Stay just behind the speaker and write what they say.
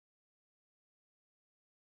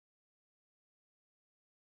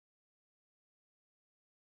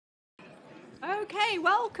Okay,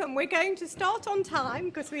 welcome. We're going to start on time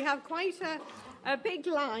because we have quite a big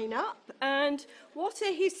lineup, and what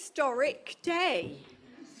a historic day.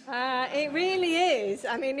 It really is.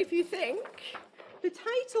 I mean, if you think, the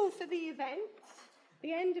title for the event,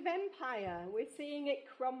 The End of Empire, we're seeing it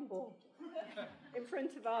crumble in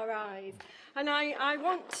front of our eyes. And I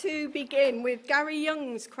want to begin with Gary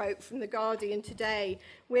Young's quote from The Guardian today.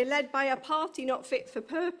 We're led by a party not fit for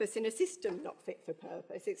purpose in a system not fit for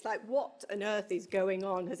purpose. It's like, what on earth is going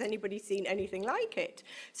on? Has anybody seen anything like it?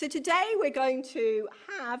 So today we're going to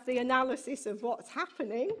have the analysis of what's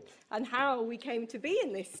happening and how we came to be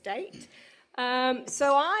in this state.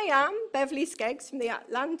 So I am Beverly Skeggs from the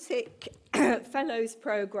Atlantic Fellows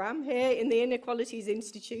Programme here in the Inequalities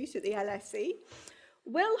Institute at the LSE.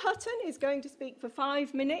 Will Hutton is going to speak for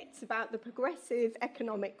 5 minutes about the Progressive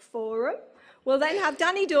Economic Forum. We'll then have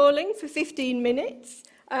Danny Dorling for 15 minutes.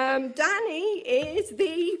 Danny is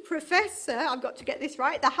the professor, I've got to get this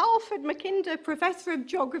right, the Halford Mackinder Professor of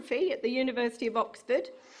Geography at the University of Oxford.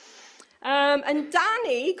 And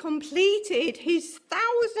Danny completed his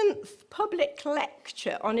 1000th public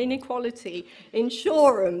lecture on inequality in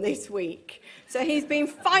Shoreham this week. So he's been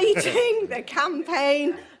fighting the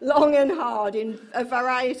campaign long and hard in a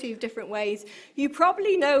variety of different ways. You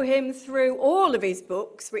probably know him through all of his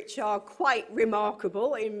books, which are quite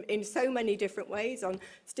remarkable in so many different ways, on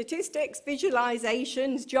statistics,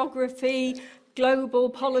 visualizations, geography,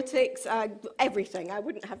 global politics, everything. I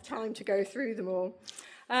wouldn't have time to go through them all.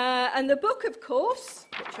 And the book, of course,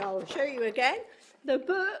 which I'll show you again, the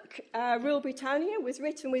book, Rule Britannia, was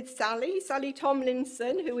written with Sally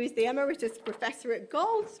Tomlinson, who is the Emeritus Professor at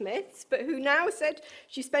Goldsmiths, but who now said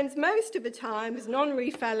she spends most of the time as an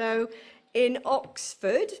honorary fellow in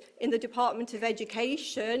Oxford in the Department of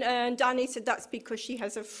Education, and Danny said that's because she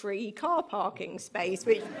has a free car parking space,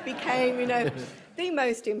 which became, the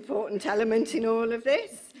most important element in all of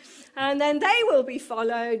this. And then they will be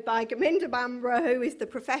followed by Gurminder Bhambra, who is the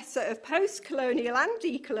Professor of Post-Colonial and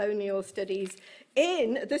Decolonial Studies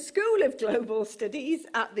in the School of Global Studies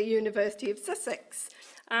at the University of Sussex.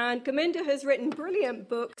 And Gurminder has written brilliant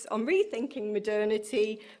books on rethinking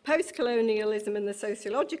modernity, post-colonialism and the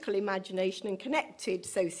sociological imagination, and connected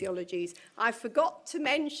sociologies. I forgot to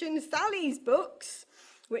mention Sally's books,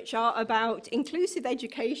 which are about inclusive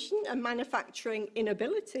education and manufacturing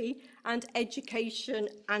inability, and education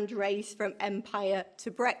and race from empire to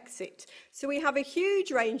Brexit. So we have a huge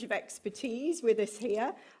range of expertise with us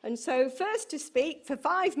here. And so first to speak for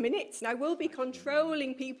 5 minutes, and I will be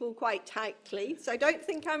controlling people quite tightly, so don't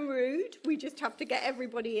think I'm rude, we just have to get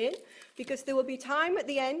everybody in, because there will be time at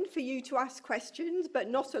the end for you to ask questions, but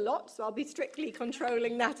not a lot, so I'll be strictly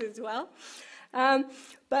controlling that as well.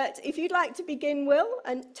 But if you'd like to begin, Will,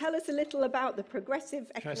 and tell us a little about the Progressive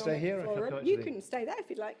Economic Forum. Can I stay here? Or You can stay there if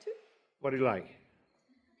you'd like to. What do you like?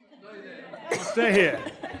 Stay here.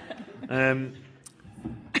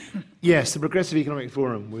 Yes, the Progressive Economic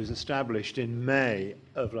Forum was established in May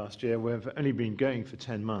of last year. We've only been going for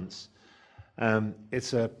 10 months.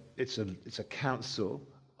 It's a council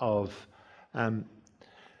of I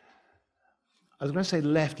was going to say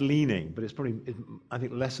left-leaning, but it's probably, I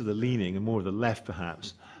think, less of the leaning and more of the left,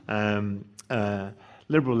 perhaps.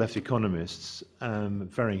 Liberal left economists,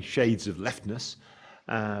 varying shades of leftness,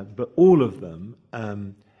 but all of them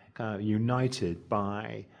kind of united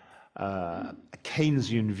by a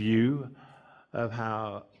Keynesian view of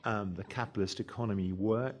how the capitalist economy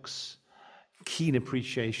works, keen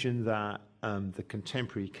appreciation that the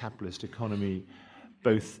contemporary capitalist economy,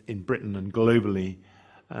 both in Britain and globally,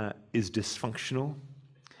 is dysfunctional,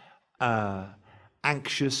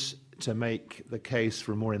 anxious to make the case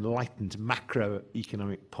for a more enlightened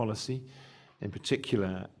macroeconomic policy, in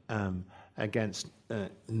particular against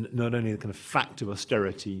not only the kind of fact of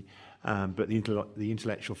austerity, but the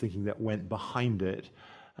intellectual thinking that went behind it,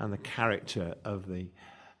 and the character of the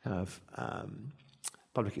kind of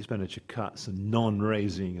public expenditure cuts and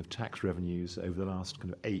non-raising of tax revenues over the last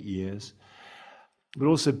kind of 8 years. But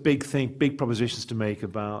also big propositions to make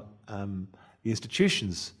about the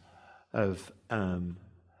institutions of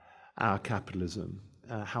our capitalism,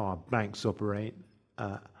 how our banks operate,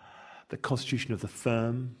 the constitution of the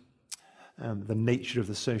firm, the nature of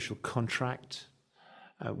the social contract,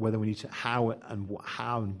 whether we need to how and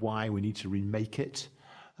why we need to remake it.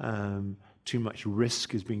 Too much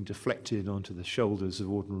risk is being deflected onto the shoulders of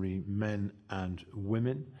ordinary men and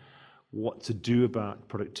women. What to do about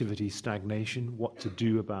productivity stagnation, what to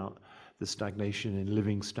do about the stagnation in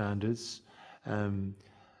living standards,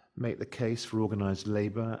 make the case for organised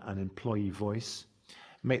labour and employee voice,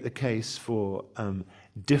 make the case for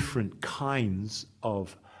different kinds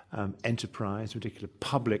of enterprise, particular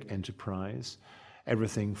public enterprise,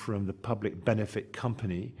 everything from the public benefit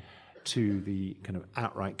company to the kind of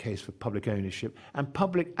outright case for public ownership, and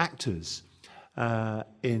public actors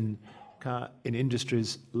in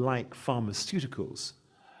industries like pharmaceuticals,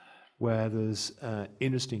 where there's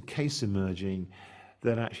interesting case emerging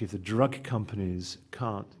that actually if the drug companies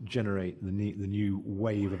can't generate the new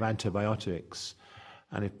wave of antibiotics,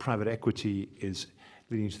 and if private equity is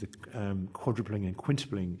leading to the quadrupling and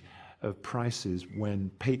quintupling of prices when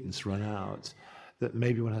patents run out, that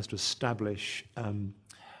maybe one has to establish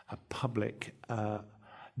a public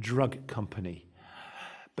drug company.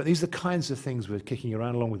 But these are the kinds of things we're kicking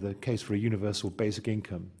around, along with the case for a universal basic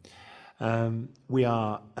income. We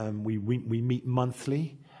meet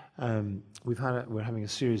monthly. We're having a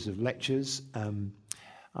series of lectures.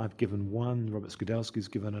 I've given one. Robert Skidelsky's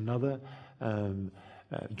given another.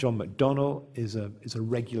 John McDonnell is a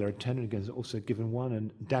regular attendant, has also given one,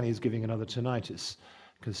 and Danny is giving another tonight. It's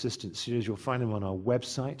a consistent series. You'll find them on our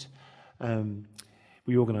website.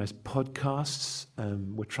 We organise podcasts.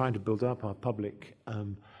 We're trying to build up our public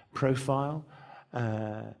profile,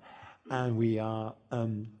 and we are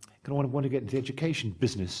going to want to get into the education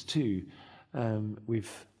business too.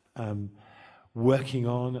 We've working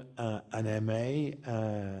on an MA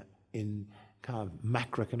in kind of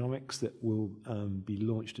macroeconomics that will be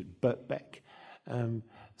launched at Birkbeck.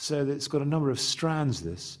 So that it's got a number of strands,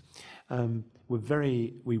 this.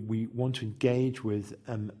 We want to engage with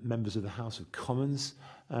members of the House of Commons,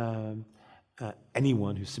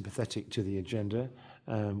 anyone who's sympathetic to the agenda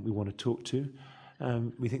we want to talk to.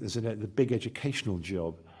 We think there's the big educational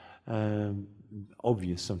job,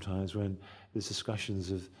 obvious sometimes when there's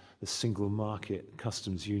discussions of the single market,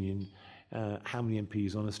 customs union, how many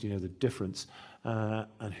MPs honestly know the difference,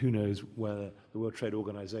 and who knows whether the World Trade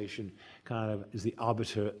Organization kind of is the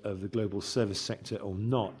arbiter of the global service sector or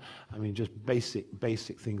not. I mean, just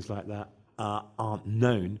basic things like that aren't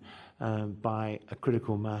known by a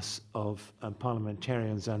critical mass of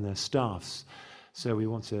parliamentarians and their staffs. So we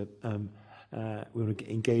want to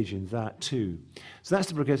engage in that too. So that's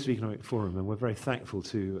the Progressive Economic Forum, and we're very thankful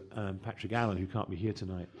to Patrick Allen, who can't be here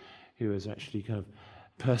tonight, who has actually kind of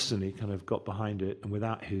personally kind of got behind it, and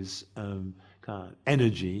without his kind of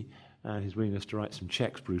energy and his willingness to write some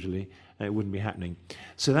checks brutally, it wouldn't be happening.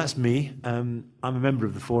 So that's me. I'm a member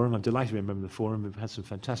of the forum. I'm delighted to be a member of the forum. We've had some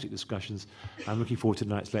fantastic discussions. I'm looking forward to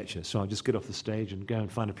tonight's lecture. So I'll just get off the stage and go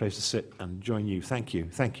and find a place to sit and join you. Thank you.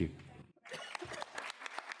 Thank you.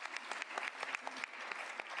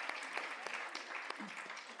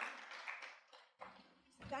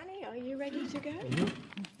 Danny, are you ready to go? Mm-hmm.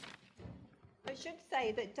 I should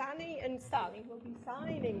say that Danny and Sally will be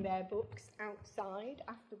signing their books outside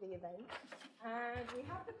after the event. And we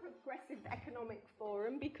have the Progressive Economic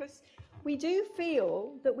Forum because we do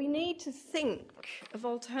feel that we need to think of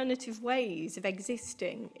alternative ways of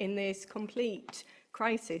existing in this complete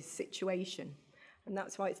crisis situation. And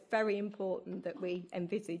that's why it's very important that we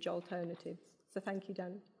envisage alternatives. So thank you,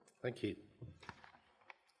 Danny. Thank you.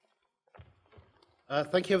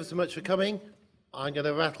 Thank you ever so much for coming. I'm going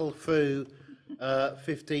to rattle through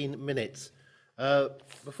 15 minutes.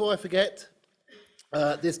 Before I forget,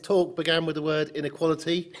 this talk began with the word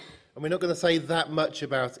inequality, and we're not going to say that much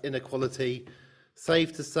about inequality.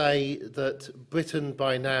 Safe to say that Britain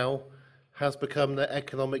by now has become the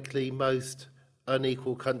economically most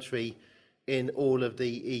unequal country in all of the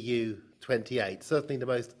EU 28, certainly the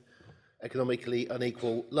most economically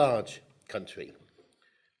unequal large country.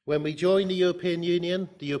 When we joined the European Union,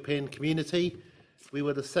 the European Community, we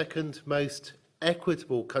were the second most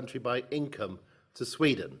equitable country by income to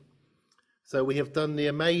Sweden. So we have done the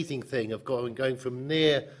amazing thing of going from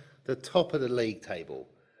near the top of the league table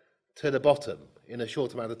to the bottom in a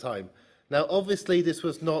short amount of time. Now, obviously, this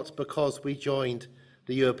was not because we joined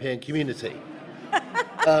the European Community.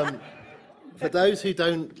 For those who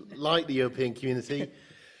don't like the European Community,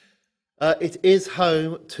 it is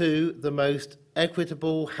home to the most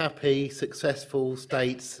equitable, happy, successful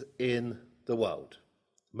states in the world.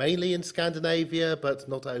 Mainly in Scandinavia, but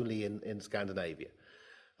not only in Scandinavia.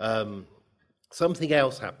 Something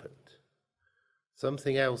else happened.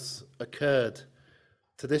 Something else occurred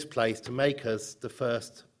to this place to make us the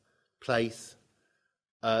first place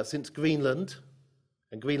since Greenland,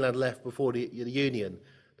 and Greenland left before the Union,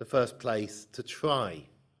 the first place to try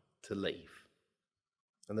to leave.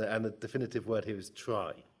 And the definitive word here is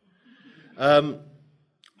try.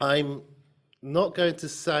 I'm not going to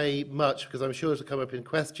say much, because I'm sure it'll come up in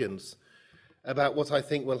questions, about what I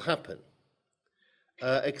think will happen,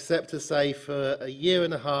 except to say for a year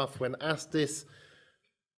and a half, when asked this,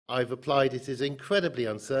 I've replied it is incredibly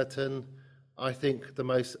uncertain, I think the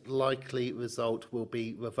most likely result will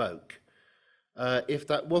be revoke. If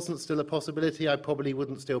that wasn't still a possibility, I probably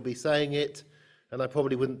wouldn't still be saying it, and I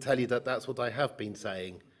probably wouldn't tell you that that's what I have been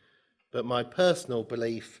saying. But my personal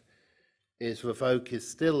belief is revoke is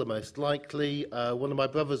still the most likely. One of my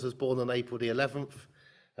brothers was born on April the 11th,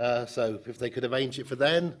 so if they could arrange it for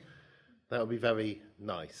then, that would be very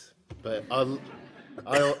nice. But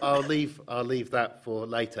I'll leave that for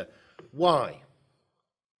later. Why?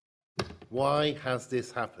 Why has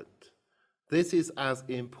this happened? This is as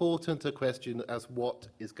important a question as what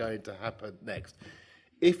is going to happen next.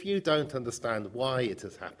 If you don't understand why it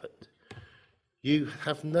has happened, you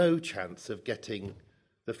have no chance of getting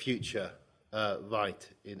the future right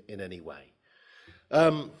in any way.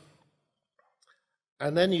 And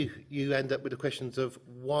then you end up with the questions of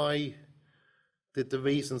why did the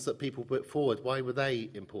reasons that people put forward, why were they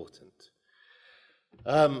important?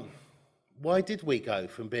 Why did we go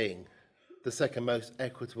from being the second most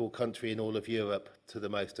equitable country in all of Europe to the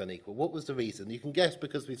most unequal? What was the reason? You can guess,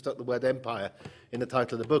 because we've stuck the word empire in the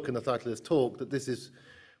title of the book and the title of this talk, that this is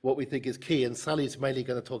what we think is key, and Sally's mainly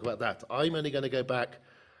going to talk about that. I'm only going to go back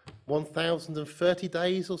 1,030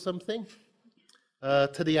 days or something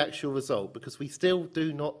to the actual result, because we still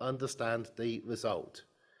do not understand the result.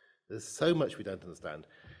 There's so much we don't understand.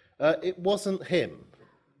 It wasn't him.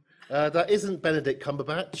 That isn't Benedict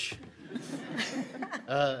Cumberbatch.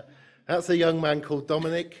 That's a young man called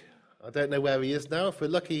Dominic. I don't know where he is now. If we're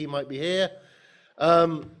lucky, he might be here.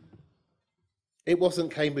 It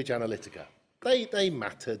wasn't Cambridge Analytica. They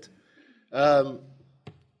mattered.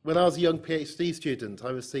 When I was a young PhD student, I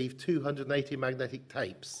received 280 magnetic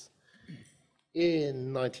tapes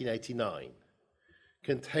in 1989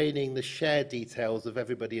 containing the share details of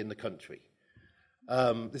everybody in the country.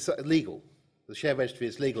 This is legal. The share registry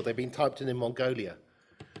is legal. They've been typed in Mongolia.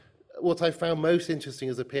 What I found most interesting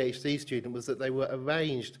as a PhD student was that they were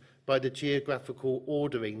arranged by the geographical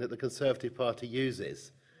ordering that the Conservative Party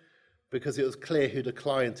uses, because it was clear who the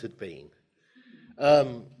client had been.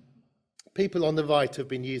 People on the right have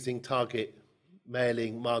been using target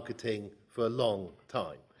mailing marketing for a long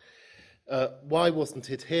time. Why wasn't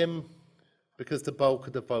it him? Because the bulk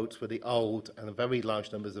of the votes were the old, and very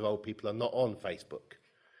large numbers of old people are not on Facebook.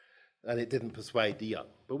 And it didn't persuade the young.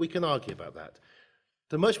 But we can argue about that.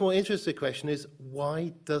 The much more interesting question is,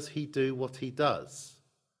 why does he do what he does?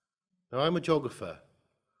 Now, I'm a geographer.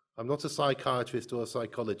 I'm not a psychiatrist or a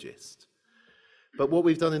psychologist. But what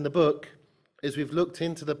we've done in the book is we've looked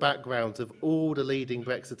into the backgrounds of all the leading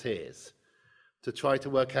Brexiteers to try to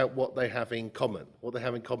work out what they have in common,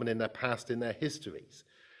 in their past, in their histories.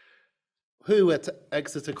 Who at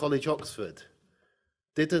Exeter College, Oxford,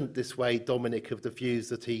 didn't dissuade Dominic of the views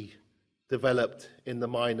that he developed in the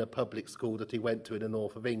minor public school that he went to in the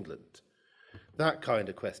north of England? That kind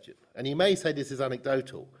of question. And you may say this is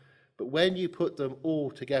anecdotal, but when you put them all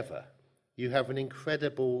together, you have an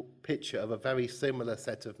incredible picture of a very similar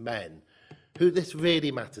set of men who this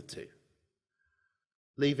really mattered to.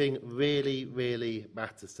 Leaving really, really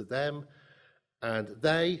matters to them. And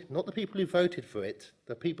they, not the people who voted for it,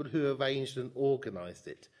 the people who arranged and organised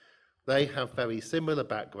it, they have very similar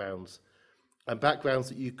backgrounds, and backgrounds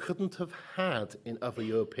that you couldn't have had in other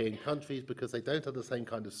European countries because they don't have the same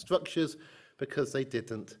kind of structures, because they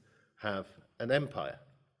didn't have an empire.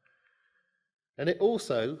 And it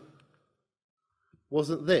also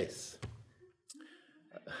wasn't this.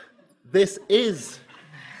 This is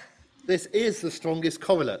the strongest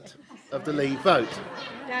correlate of the Leave vote.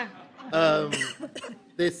 Yeah.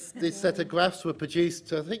 This set of graphs were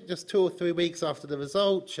produced, I think, just 2 or 3 weeks after the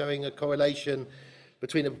result, showing a correlation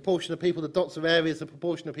between the proportion of people, the dots are areas, the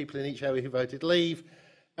proportion of people in each area who voted Leave,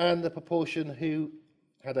 and the proportion who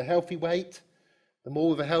had a healthy weight. The more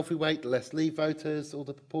with a healthy weight, the less Leave voters, or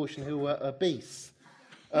the proportion who were obese.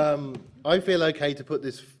 I feel okay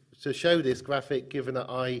to show this graphic, given that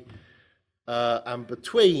I am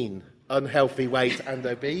between unhealthy weight and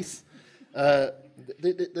obese. The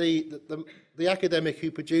academic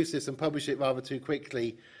who produced this and published it rather too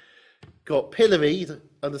quickly got pilloried,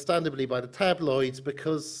 understandably, by the tabloids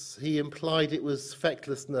because he implied it was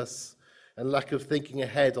fecklessness and lack of thinking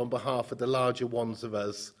ahead on behalf of the larger ones of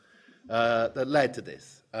us that led to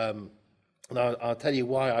this. And I'll tell you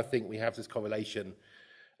why I think we have this correlation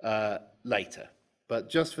later. But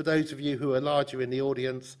just for those of you who are larger in the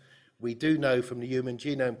audience, we do know from the Human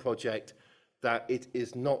Genome Project that it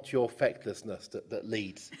is not your fecklessness that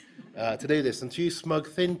leads to do this. And to you smug,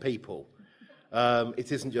 thin people,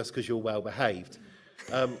 it isn't just because you're well behaved.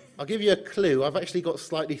 I'll give you a clue. I've actually got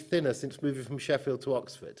slightly thinner since moving from Sheffield to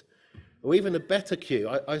Oxford. Or even a better cue,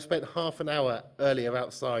 I spent half an hour earlier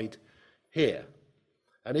outside here.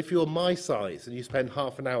 And if you're my size and you spend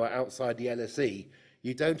half an hour outside the LSE,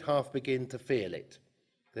 you don't half begin to feel it,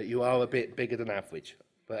 that you are a bit bigger than average.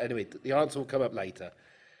 But anyway, the answer will come up later.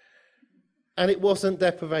 And it wasn't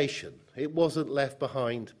deprivation. It wasn't left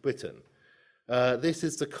behind Britain. This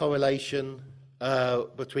is the correlation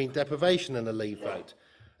between deprivation and a leave vote.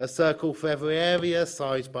 A circle for every area,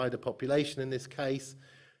 sized by the population in this case.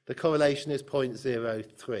 The correlation is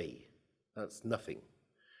 0.03. That's nothing.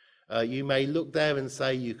 You may look there and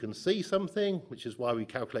say you can see something, which is why we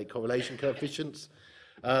calculate correlation coefficients,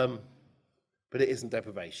 but it isn't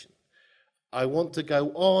deprivation. I want to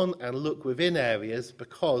go on and look within areas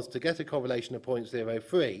because to get a correlation of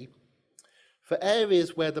 0.03, for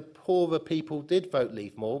areas where the poorer people did vote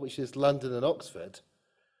leave more, which is London and Oxford,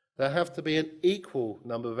 there have to be an equal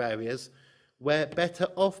number of areas where better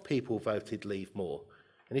off people voted leave more.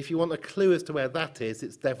 And if you want a clue as to where that is,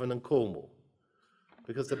 it's Devon and Cornwall.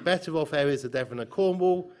 Because the better off areas of Devon and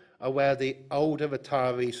Cornwall are where the older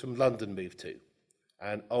retirees from London move to.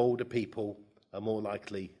 And older people are more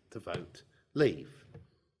likely to vote leave.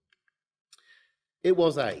 It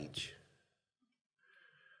was age.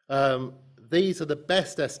 These are the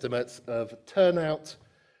best estimates of turnout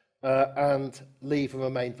and leave and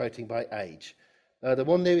remain voting by age. The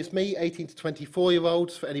one nearest me, 18 to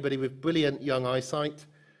 24-year-olds, for anybody with brilliant young eyesight,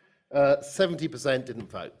 70%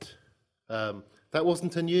 didn't vote. That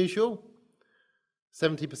wasn't unusual.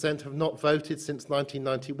 70% have not voted since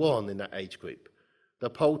 1991 in that age group. The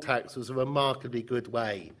poll tax was a remarkably good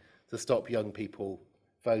way to stop young people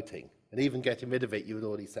voting. And even getting rid of it, you had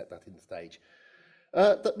already set that in stage.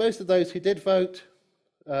 That most of those who did vote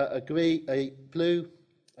agree, blue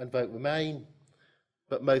and vote remain,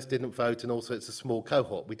 but most didn't vote, and also it's a small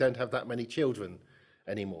cohort. We don't have that many children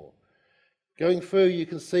anymore. Going through, you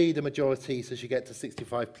can see the majorities as you get to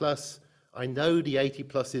 65 plus. I know the 80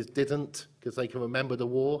 pluses didn't because they can remember the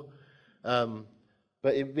war,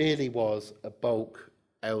 but it really was a bulk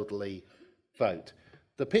elderly vote.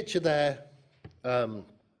 The picture there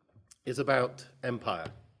is about empire.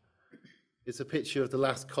 It's a picture of the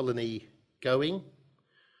last colony going,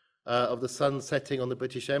 of the sun setting on the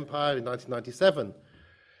British Empire in 1997,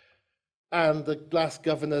 and the last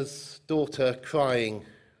governor's daughter crying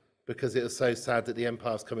because it was so sad that the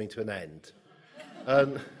empire's coming to an end.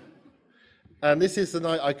 And this is the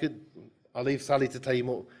night I'll leave Sally to tell you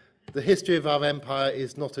more. The history of our empire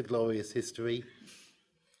is not a glorious history.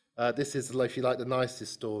 This is, if you like, the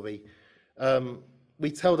nicest story.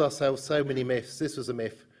 We told ourselves so many myths. This was a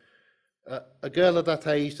myth. A girl of that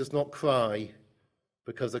age does not cry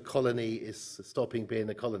because a colony is stopping being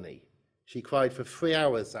a colony. She cried for 3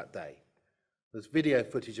 hours that day. There's video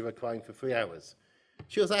footage of her crying for 3 hours.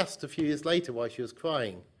 She was asked a few years later why she was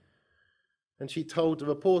crying. And she told the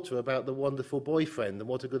reporter about the wonderful boyfriend and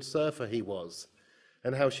what a good surfer he was,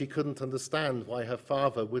 and how she couldn't understand why her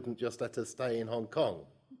father wouldn't just let her stay in Hong Kong,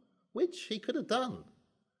 which he could have done.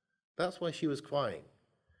 That's why she was crying.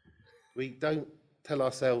 We don't tell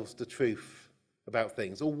ourselves the truth about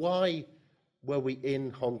things, or why were we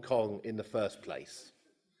in Hong Kong in the first place?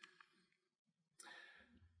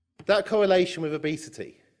 That correlation with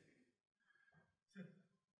obesity.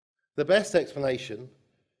 The best explanation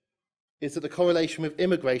is that the correlation with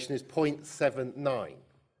immigration is 0.79,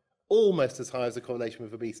 almost as high as the correlation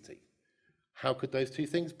with obesity. How could those two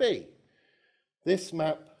things be? This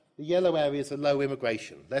map, the yellow areas are low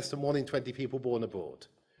immigration, less than 1 in 20 people born abroad.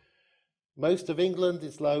 Most of England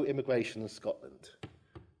is low immigration in Scotland.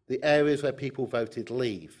 The areas where people voted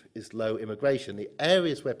leave is low immigration. The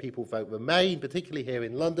areas where people vote remain, particularly here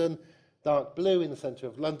in London, dark blue in the centre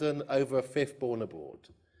of London, over a fifth born abroad.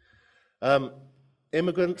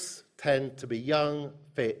 Immigrants tend to be young,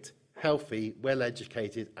 fit, healthy,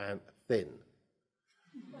 well-educated and thin.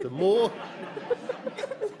 The more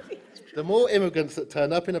immigrants that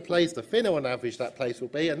turn up in a place, the thinner on average that place will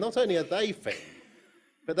be, and not only are they thin,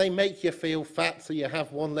 but they make you feel fat so you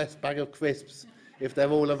have one less bag of crisps if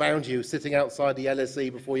they're all around you sitting outside the LSE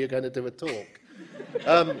before you're going to do a talk.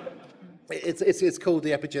 It's called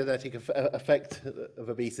the epigenetic effect of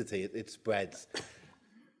obesity. It spreads.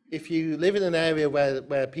 If you live in an area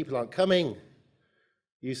where people aren't coming,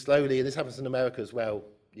 you slowly, and this happens in America as well,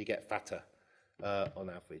 you get fatter on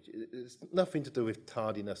average. It's nothing to do with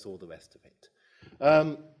tardiness or the rest of it.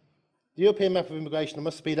 The European map of immigration, I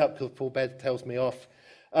must speed up because Paul Bed tells me off.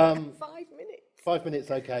 5 minutes. 5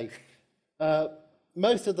 minutes, okay.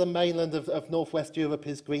 Most of the mainland of northwest Europe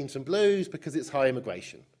is greens and blues because it's high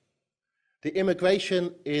immigration. The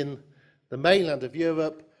immigration in the mainland of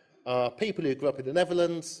Europe are people who grew up in the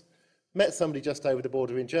Netherlands, met somebody just over the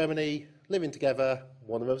border in Germany, living together,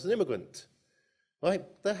 one of them was an immigrant. right?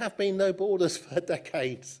 There have been no borders for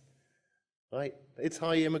decades, right? It's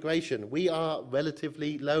high immigration. We are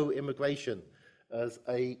relatively low immigration as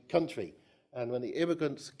a country. And when the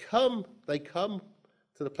immigrants come, they come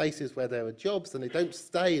to the places where there are jobs, and they don't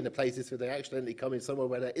stay in the places where they accidentally come in somewhere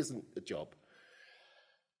where there isn't a job.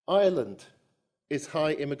 Ireland is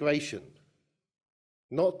high immigration,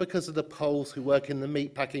 not because of the Poles who work in the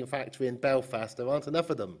meat packing factory in Belfast. There aren't enough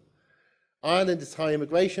of them. Ireland is high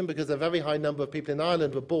immigration because a very high number of people in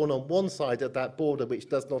Ireland were born on one side of that border which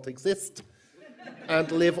does not exist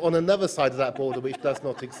and live on another side of that border which does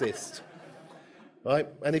not exist. Right?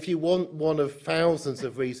 And if you want one of thousands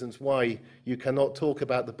of reasons why you cannot talk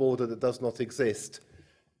about the border that does not exist,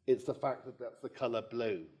 it's the fact that that's the colour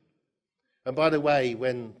blue. And by the way,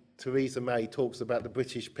 when Theresa May talks about the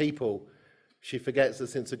British people, she forgets that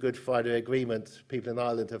since the Good Friday Agreement, people in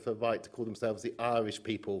Ireland have the right to call themselves the Irish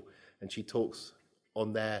people, and she talks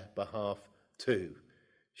on their behalf too.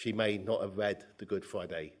 She may not have read the Good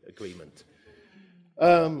Friday Agreement.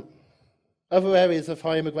 Other areas of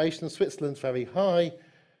high immigration, Switzerland's very high,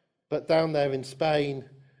 but down there in Spain,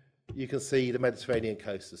 you can see the Mediterranean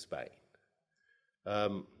coast of Spain.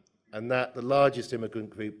 And that the largest immigrant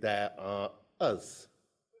group there are us.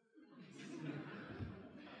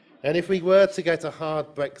 And if we were to get a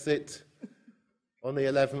hard Brexit on the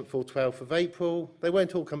 11th or 12th of April, they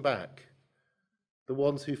won't all come back. The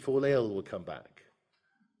ones who fall ill will come back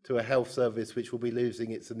to a health service which will be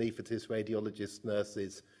losing its anaesthetists, radiologists,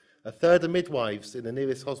 nurses. A third of midwives in the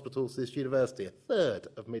nearest hospitals to this university, a third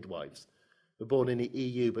of midwives were born in the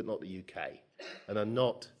EU but not the UK and are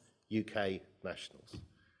not UK nationals.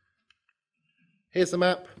 Here's the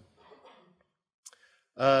map.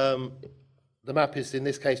 The map is in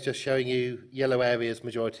this case just showing you yellow areas,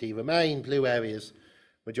 majority remain, blue areas,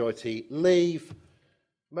 majority leave.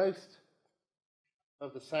 Most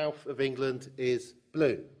of the south of England is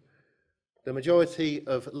blue. The majority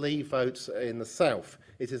of leave votes are in the south.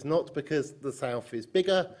 It is not because the south is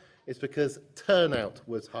bigger, it's because turnout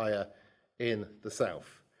was higher in the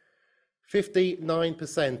south.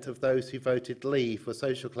 59% of those who voted leave were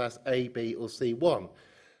social class A, B or C1.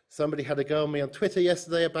 Somebody had a go on me on Twitter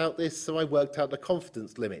yesterday about this, so I worked out the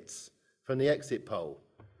confidence limits from the exit poll.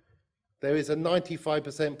 There is a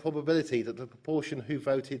 95% probability that the proportion who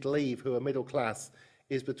voted leave who are middle class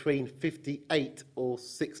is between 58 or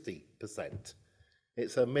 60%.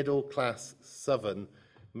 It's a middle class southern,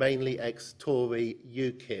 mainly ex-Tory,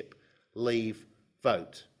 UKIP leave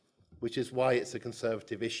vote, which is why it's a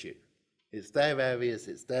Conservative issue. It's their areas,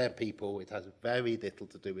 it's their people, it has very little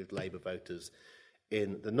to do with Labour voters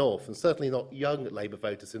in the north, and certainly not young Labour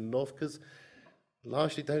voters in the north, because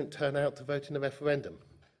largely don't turn out to vote in a referendum.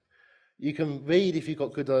 You can read, if you've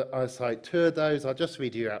got good eyesight, two of those. I'll just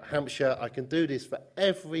read you out Hampshire. I can do this for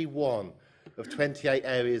every one of 28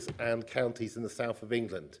 areas and counties in the south of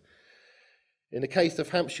England. In the case of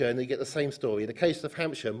Hampshire, and you get the same story, in the case of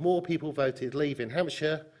Hampshire, more people voted leave in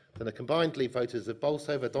Hampshire than the combined leave voters of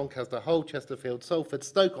Bolsover, Doncaster, Hull, Chesterfield, Salford,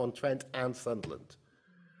 Stoke-on-Trent and Sunderland,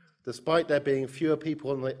 despite there being fewer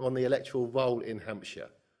people on the electoral roll in Hampshire.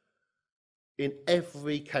 In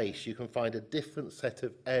every case, you can find a different set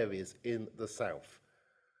of areas in the south,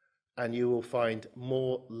 and you will find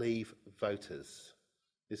more leave voters.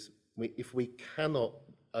 If we cannot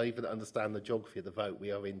even understand the geography of the vote,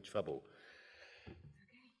 we are in trouble.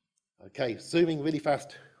 Okay, zooming really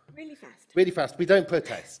fast. Really fast. Really fast. We don't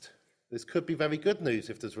protest. This could be very good news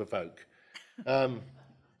if there's revoke.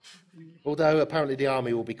 Although apparently the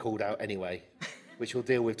army will be called out anyway, which will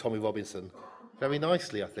deal with Tommy Robinson very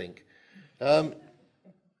nicely, I think.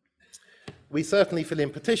 We certainly fill in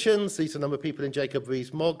petitions. These are a number of people in Jacob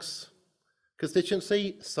Rees-Mogg's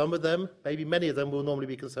constituency. Some of them, maybe many of them, will normally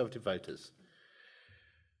be Conservative voters.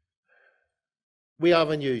 We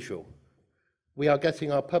are unusual. We are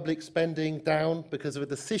getting our public spending down because of a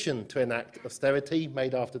decision to enact austerity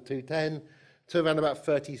made after 2010 to around about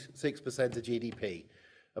 36% of GDP.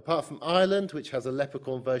 Apart from Ireland, which has a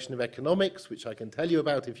leprechaun version of economics, which I can tell you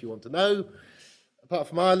about if you want to know, apart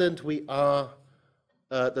from Ireland, we are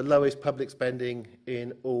the lowest public spending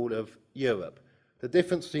in all of Europe. The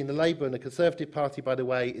difference between the Labour and the Conservative Party, by the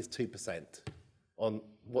way, is 2%. On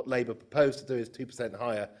what Labour proposed to do is 2%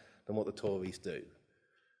 higher than what the Tories do.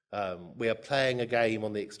 We are playing a game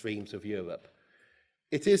on the extremes of Europe.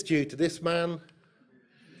 It is due to this man.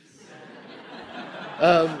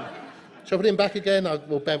 Shall I put him back again?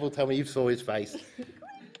 Well, Bev will tell me you saw his face.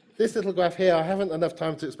 This little graph here, I haven't enough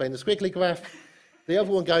time to explain the squiggly graph. The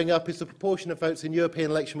other one going up is the proportion of votes in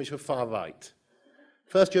European election which were far right.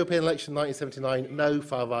 First European election, 1979, no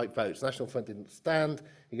far-right votes. National Front didn't stand.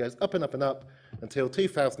 He goes up and up and up until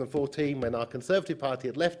 2014, when our Conservative Party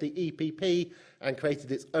had left the EPP and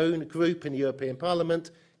created its own group in the European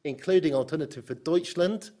Parliament, including Alternative for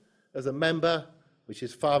Deutschland as a member, which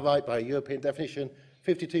is far-right by a European definition.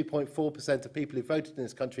 52.4% of people who voted in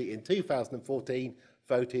this country in 2014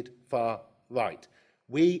 voted far-right.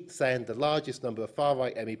 We send the largest number of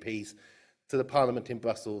far-right MEPs to the Parliament in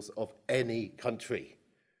Brussels of any country.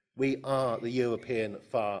 We are the European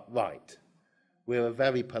far-right. We're a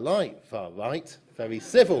very polite far-right, very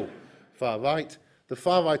civil far-right. The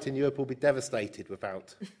far-right in Europe will be devastated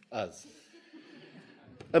without us.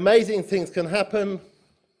 Amazing things can happen.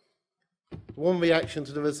 One reaction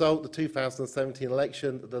to the result, the 2017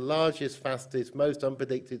 election, the largest, fastest, most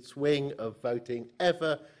unpredicted swing of voting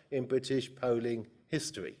ever in British polling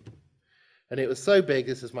history. And it was so big,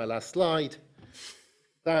 this is my last slide,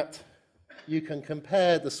 that you can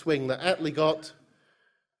compare the swing that Attlee got,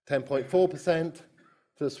 10.4%, to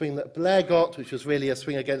the swing that Blair got, which was really a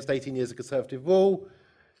swing against 18 years of Conservative rule,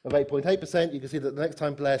 of 8.8%. You can see that the next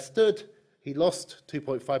time Blair stood, he lost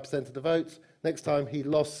 2.5% of the votes. Next time he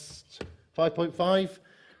lost 5.5%.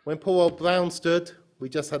 When poor old Brown stood, we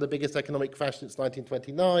just had the biggest economic crash since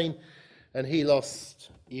 1929, and he lost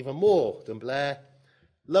even more than Blair.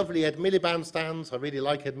 Lovely Ed Miliband stands. I really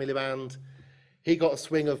like Ed Miliband. He got a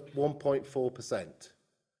swing of 1.4%.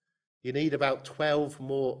 You need about 12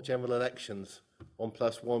 more general elections on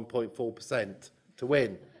plus 1.4% to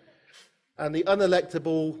win. And the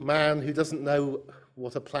unelectable man who doesn't know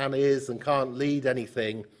what a plan is and can't lead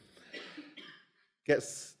anything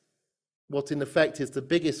gets what in effect is the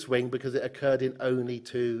biggest swing because it occurred in only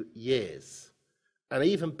 2 years. And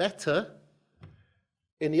even better,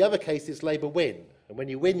 in the other cases, Labour win. And when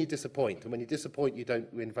you win, you disappoint. And when you disappoint, you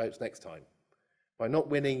don't win votes next time. By not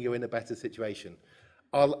winning, you're in a better situation.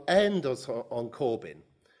 I'll end on Corbyn,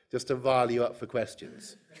 just to rile you up for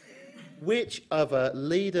questions. Which other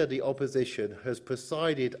leader of the opposition has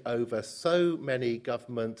presided over so many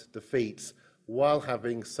government defeats while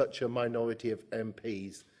having such a minority of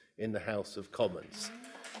MPs in the House of Commons?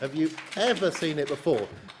 Have you ever seen it before?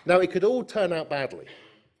 Now, it could all turn out badly.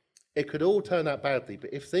 It could all turn out badly,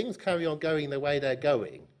 but if things carry on going the way they're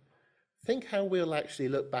going, think how we'll actually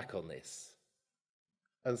look back on this.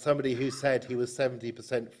 And somebody who said he was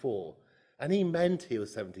 70% for, and he meant he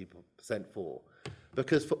was 70% for,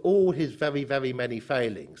 because for all his very, very many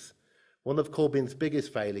failings, one of Corbyn's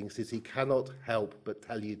biggest failings is he cannot help but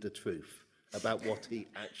tell you the truth about what he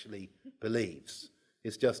actually believes.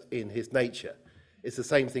 It's just in his nature. It's the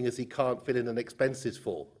same thing as he can't fill in an expenses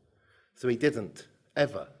form. So he didn't,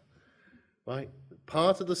 ever. Right?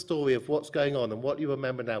 Part of the story of what's going on and what you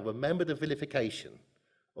remember now, remember the vilification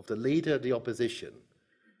of the leader of the opposition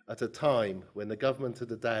at a time when the government of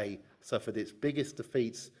the day suffered its biggest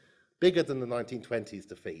defeats, bigger than the 1920s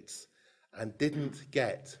defeats, and didn't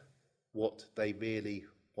get what they really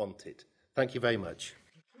wanted. Thank you very much.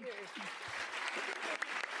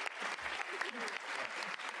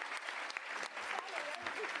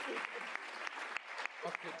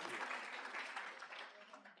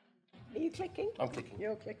 Are you clicking? I'm clicking.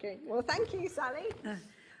 You're clicking. Well, thank you, Sally.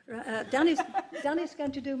 Danny's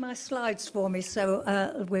going to do my slides for me,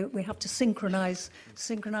 so we have to synchronise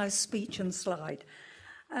speech and slide.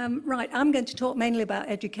 Right, I'm going to talk mainly about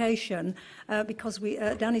education because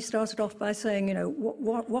Danny started off by saying, you know,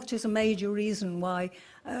 what is a major reason why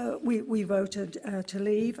we voted to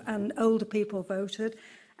leave and older people voted.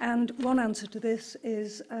 And one answer to this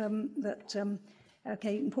is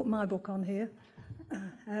okay, you can put my book on here.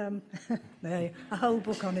 There, a whole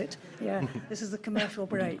book on it. Yeah, this is the commercial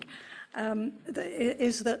break.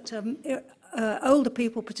 Is that older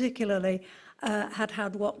people particularly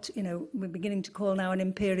had what, you know, we're beginning to call now an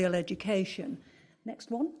imperial education. Next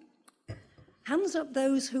one. Hands up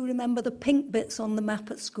those who remember the pink bits on the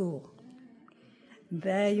map at school.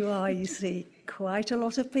 There you are, you see, quite a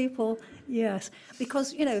lot of people, yes.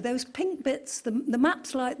 Because, you know, those pink bits, the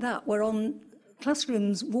maps like that were on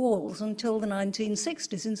classrooms' walls until the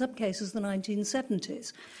 1960s, in some cases the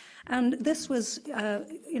 1970s. And this was,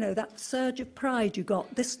 you know, that surge of pride you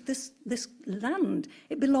got. This land,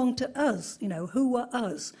 it belonged to us. You know, who were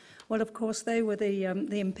us? Well, of course, they were the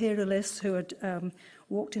imperialists who had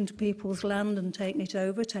walked into people's land and taken it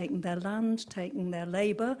over, taken their land, taken their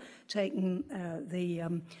labour, taken the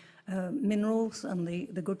minerals and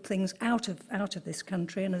the good things out of this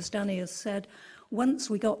country. And as Danny has said, once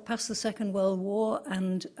we got past the Second World War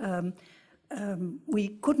and we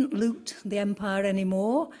couldn't loot the empire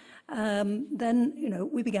anymore, then, you know,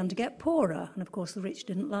 we began to get poorer. And of course, the rich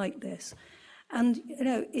didn't like this. And, you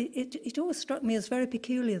know, it always struck me as very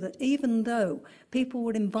peculiar that even though people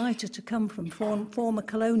were invited to come from former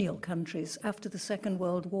colonial countries after the Second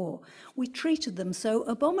World War, we treated them so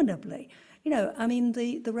abominably. You know, I mean,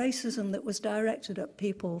 the racism that was directed at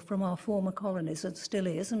people from our former colonies, and still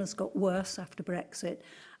is, and has got worse after Brexit,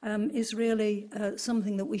 is really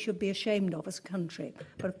something that we should be ashamed of as a country.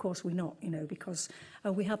 But of course we're not, you know, because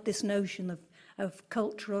we have this notion of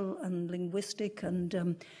cultural and linguistic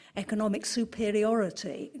and economic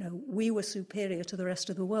superiority. You know, we were superior to the rest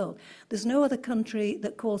of the world. There's no other country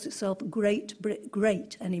that calls itself great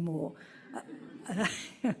anymore.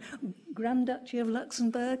 Grand Duchy of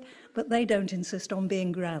Luxembourg, but they don't insist on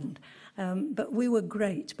being grand. But we were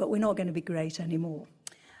great, but we're not going to be great anymore.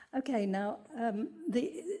 Okay, now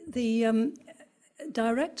the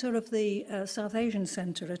director of the South Asian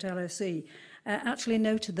Centre at LSE actually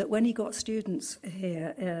noted that when he got students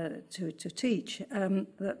here to teach,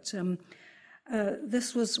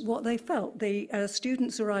 this was what they felt. The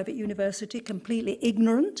students arrive at university completely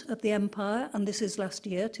ignorant of the empire, and this is last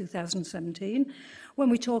year, 2017. When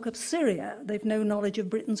we talk of Syria, they've no knowledge of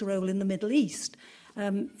Britain's role in the Middle East.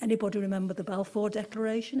 Anybody remember the Balfour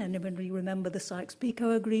Declaration? Anybody remember the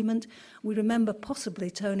Sykes-Picot Agreement? We remember possibly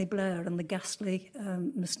Tony Blair and the ghastly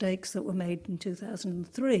mistakes that were made in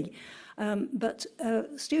 2003. But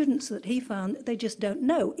students that he found, they just don't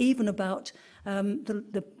know, even about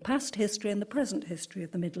the past history and the present history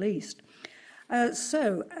of the Middle East.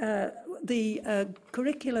 The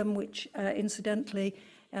curriculum, which incidentally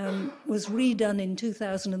was redone in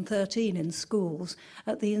 2013 in schools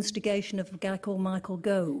at the instigation of a guy called Michael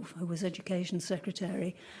Gove, who was Education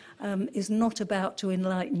Secretary, is not about to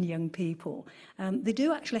enlighten young people. They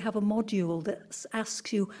do actually have a module that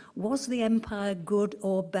asks you, was the empire good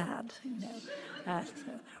or bad? You know,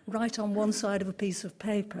 right on one side of a piece of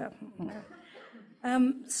paper.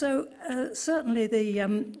 Certainly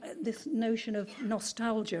this notion of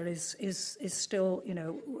nostalgia is still, you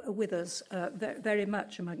know, with us very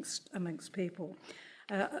much amongst people,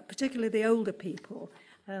 particularly the older people.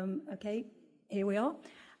 Okay, here we are.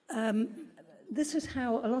 This is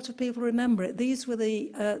how a lot of people remember it. These were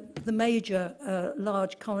the major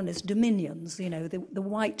large colonies, dominions, you know, the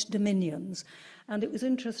white dominions. And it was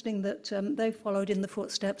interesting that they followed in the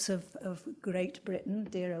footsteps of Great Britain,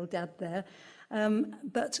 dear old dad there.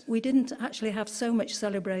 But we didn't actually have so much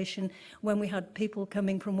celebration when we had people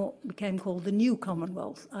coming from what became called the new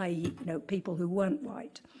Commonwealth, i.e., you know, people who weren't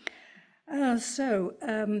white.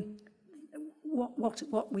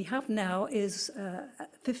 What we have now is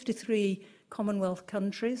 53 Commonwealth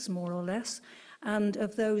countries, more or less, and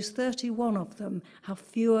of those, 31 of them have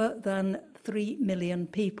fewer than 3 million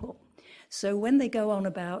people. So when they go on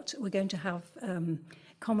about, we're going to have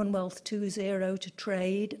Commonwealth 2.0 to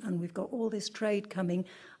trade, and we've got all this trade coming.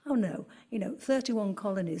 Oh no, you know, 31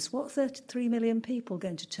 colonies, what 33 million people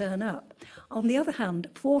going to turn up? On the other hand,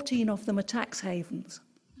 14 of them are tax havens.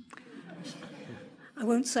 I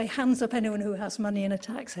won't say hands up anyone who has money in a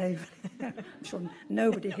tax haven. I'm sure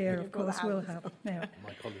nobody here, of course, will have. No.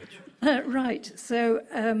 My college. Right, so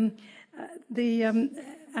the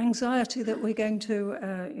anxiety that we're going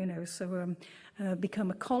to, become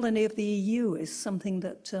a colony of the EU is something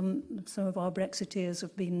that some of our Brexiteers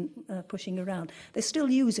have been pushing around. They're still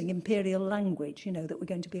using imperial language, you know, that we're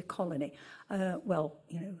going to be a colony. Well,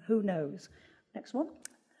 you know, who knows? Next one.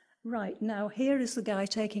 Right, now here is the guy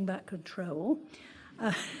taking back control.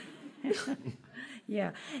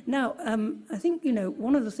 Yeah. Now, I think, you know,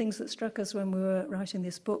 one of the things that struck us when we were writing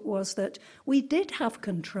this book was that we did have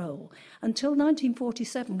control. Until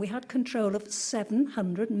 1947, we had control of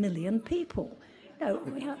 700 million people. You know,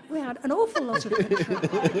 we had an awful lot of control.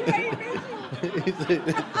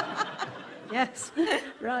 Yes,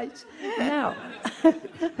 right. Now,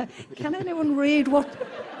 can anyone read what...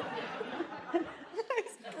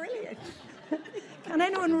 That's brilliant. Can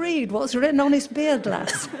anyone read what's written on his beer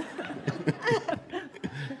glass?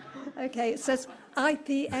 Okay, it says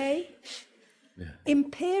IPA,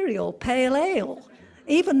 Imperial Pale Ale.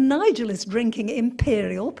 Even Nigel is drinking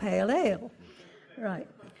Imperial Pale Ale. Right.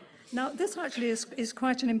 Now, this actually is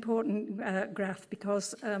quite an important graph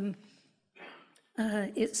because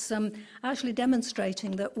it's actually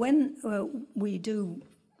demonstrating that when we do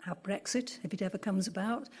have Brexit, if it ever comes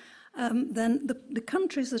about, then the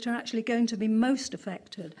countries that are actually going to be most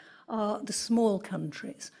affected are the small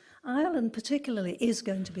countries. Ireland particularly is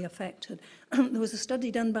going to be affected. There was a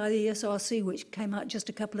study done by the ESRC which came out just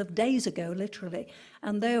a couple of days ago, literally,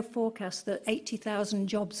 and they have forecast that 80,000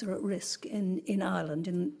 jobs are at risk in Ireland,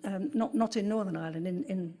 not in Northern Ireland,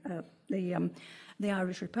 in the the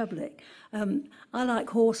Irish Republic. I like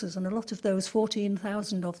horses, and a lot of those,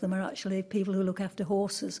 14,000 of them, are actually people who look after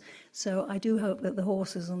horses. So I do hope that the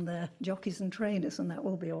horses and their jockeys and trainers and that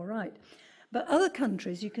will be all right. But other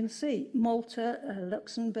countries, you can see, Malta,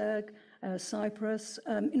 Luxembourg, Cyprus,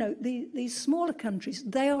 these smaller countries,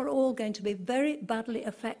 they are all going to be very badly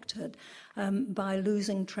affected by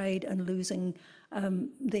losing trade and losing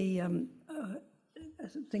the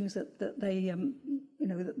things that they,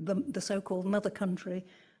 the so-called mother country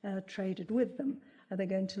traded with them. Are they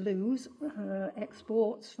going to lose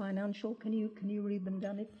exports, financial? Can you read them,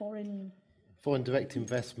 Danny? Foreign direct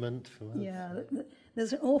investment. Yeah,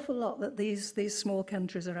 there's an awful lot that these small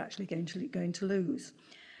countries are actually going to lose.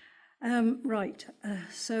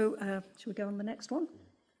 So shall we go on the next one?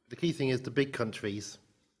 The key thing is the big countries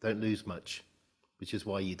don't lose much, which is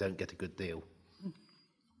why you don't get a good deal.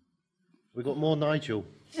 We've got more Nigel.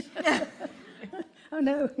 Oh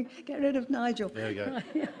no, get rid of Nigel. There we go.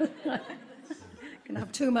 Can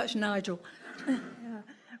have too much Nigel.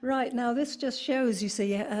 Right, now this just shows, you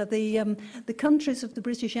see, the countries of the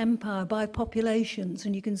British Empire by populations,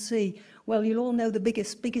 and you can see, well, you'll all know the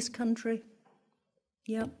biggest country.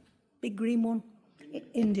 Yeah, big green one.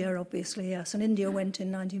 India, obviously, yes, and India went in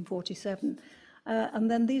 1947. And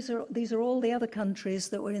then these are all the other countries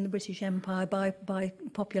that were in the British Empire by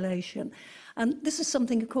population. And this is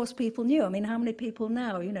something, of course, people knew. I mean, how many people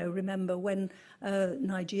now, remember when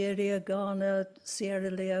Nigeria, Ghana, Sierra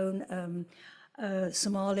Leone,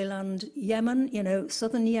 Somaliland, Yemen,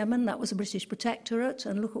 southern Yemen, that was a British protectorate,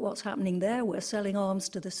 and look at what's happening there. We're selling arms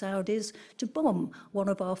to the Saudis to bomb one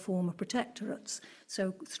of our former protectorates.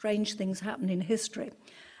 So strange things happen in history.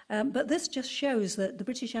 But this just shows that the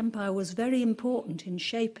British Empire was very important in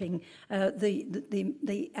shaping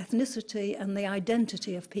the ethnicity and the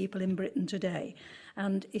identity of people in Britain today.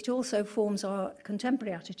 And it also forms our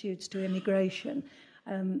contemporary attitudes to immigration,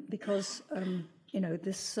 because,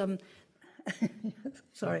 this...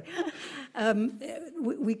 Sorry.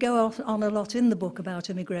 We go on a lot in the book about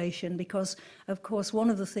immigration because, of course, one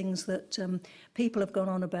of the things that people have gone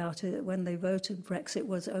on about when they voted Brexit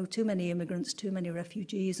was, too many immigrants, too many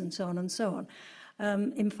refugees, and so on and so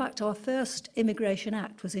on. In fact, our first Immigration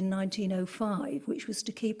Act was in 1905, which was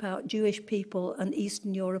to keep out Jewish people and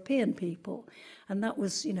Eastern European people. And that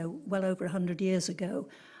was, well over 100 years ago.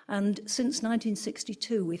 And since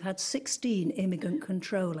 1962, we've had 16 immigrant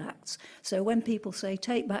control acts. So when people say,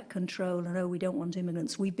 take back control, and we don't want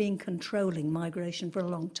immigrants, we've been controlling migration for a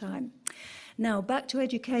long time. Now, back to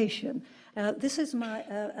education. This is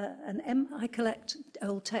I collect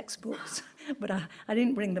old textbooks, but I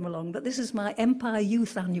didn't bring them along. But this is my Empire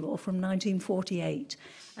Youth Annual from 1948.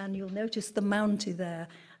 And you'll notice the Mountie there.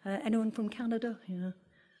 Anyone from Canada? Yeah.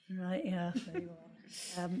 Right, yeah, there you are.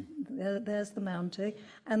 There's the Mountie,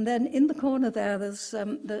 and then in the corner there's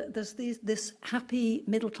this happy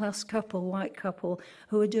middle-class couple, white couple,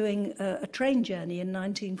 who are doing a train journey in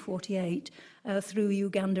 1948 through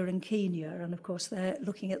Uganda and Kenya, and of course they're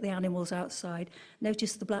looking at the animals outside.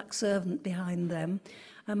 Notice the black servant behind them.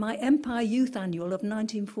 My Empire Youth Annual of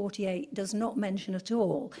 1948 does not mention at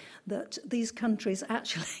all that these countries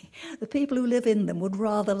actually, the people who live in them would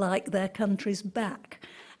rather like their countries back.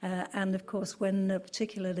 And of course, when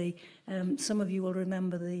particularly some of you will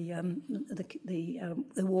remember the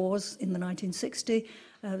wars in the 1960s,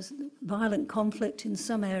 violent conflict in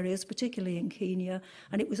some areas, particularly in Kenya.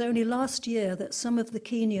 And it was only last year that some of the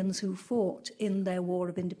Kenyans who fought in their war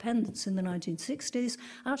of independence in the 1960s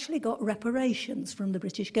actually got reparations from the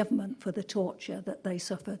British government for the torture that they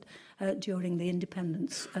suffered during the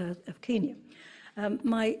independence of Kenya.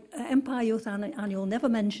 My Empire Youth Annual never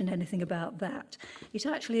mentioned anything about that. It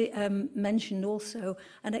actually mentioned also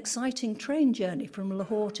an exciting train journey from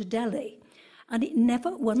Lahore to Delhi. And it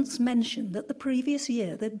never once mentioned that the previous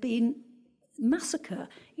year there'd been massacre,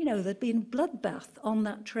 there'd been bloodbath on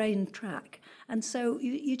that train track. And so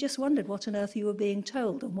you just wondered what on earth you were being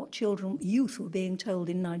told and what youth were being told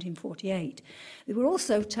in 1948. They were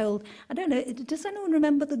also told, I don't know, does anyone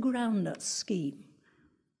remember the groundnut scheme?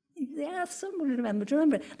 Yeah, someone remember. Do you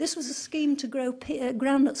remember? This was a scheme to grow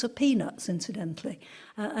groundnuts or peanuts, incidentally.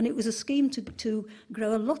 And it was a scheme to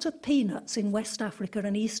grow a lot of peanuts in West Africa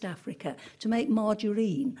and East Africa to make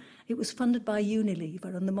margarine. It was funded by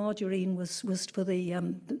Unilever, and the margarine was for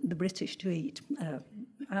the British to eat.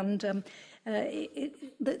 And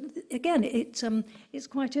again, it's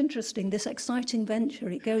quite interesting, this exciting venture.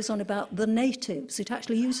 It goes on about the natives. It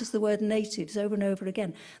actually uses the word natives over and over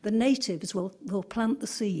again. The natives will plant the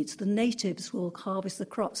seeds. The natives will harvest the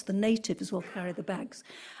crops. The natives will carry the bags.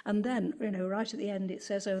 And then, right at the end, it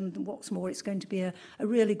says, and what's more, it's going to be a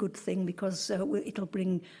really good thing because it'll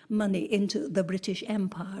bring money into the British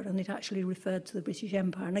Empire. And it actually referred to the British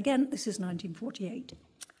Empire. And again, this is 1948.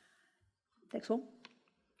 Next one.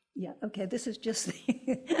 Yeah, okay, this is just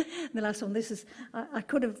the last one. This is, I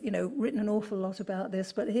could have, written an awful lot about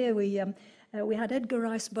this, but here we had Edgar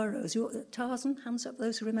Rice Burroughs. Tarzan, hands up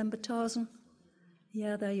those who remember Tarzan.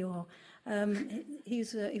 Yeah, there you are. He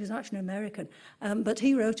was actually American, but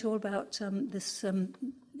he wrote all about this.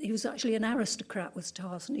 He was actually an aristocrat, was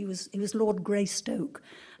Tarzan. He was Lord Greystoke,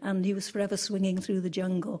 and he was forever swinging through the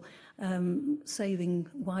jungle, saving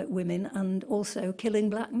white women and also killing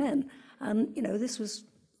black men. And this was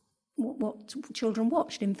what children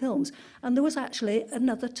watched in films. And there was actually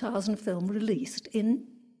another Tarzan film released in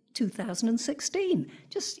 2016.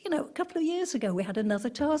 Just, a couple of years ago, we had another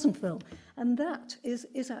Tarzan film. And that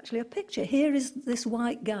is actually a picture. Here is this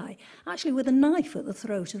white guy, actually with a knife at the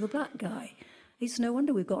throat of a black guy. It's no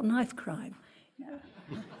wonder we've got knife crime.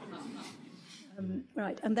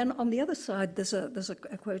 Right, and then on the other side, there's a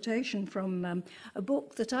quotation from a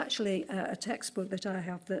book that actually, a textbook that I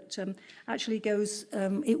have that actually goes,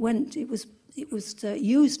 it was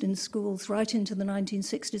used in schools right into the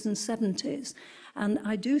 1960s and 70s, and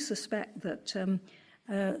I do suspect that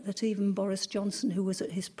that even Boris Johnson, who was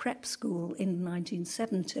at his prep school in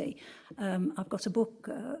 1970, I've got a book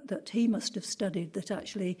that he must have studied that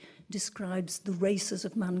actually describes the races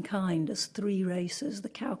of mankind as three races: the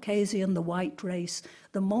Caucasian, the white race,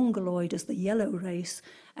 the Mongoloid as the yellow race,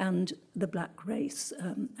 and the black race.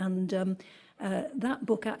 That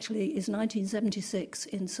book actually is 1976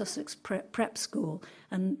 in Sussex prep school,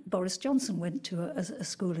 and Boris Johnson went to a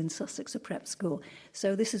school in Sussex, a prep school.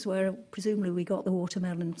 So this is where presumably we got the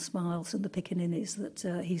watermelon smiles and the pickaninnies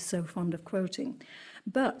that he's so fond of quoting.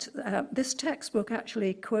 But this textbook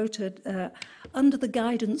actually quoted, under the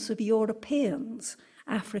guidance of Europeans,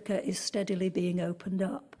 Africa is steadily being opened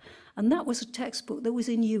up. And that was a textbook that was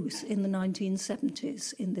in use in the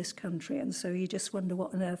 1970s in this country. And so you just wonder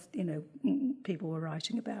what on earth, people were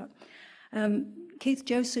writing about. Keith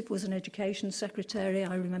Joseph was an education secretary.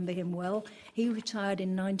 I remember him well. He retired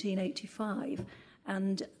in 1985.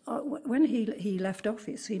 And when he left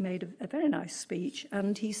office, he made a very nice speech.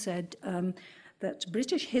 And he said that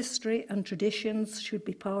British history and traditions should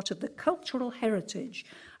be part of the cultural heritage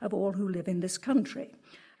of all who live in this country.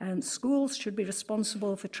 And schools should be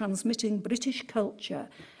responsible for transmitting British culture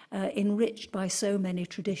enriched by so many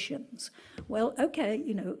traditions. Well, okay,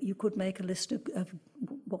 you could make a list of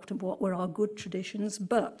what were our good traditions,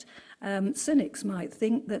 but cynics might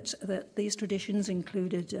think that these traditions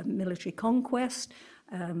included military conquest,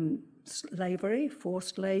 slavery,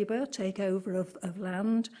 forced labour, takeover of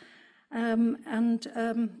land, and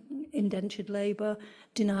indentured labour,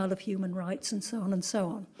 denial of human rights, and so on and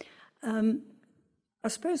so on. I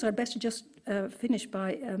suppose I'd better just finish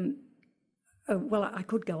by... well, I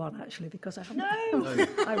could go on, actually, because I haven't... No!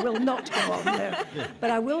 I will not go on there. But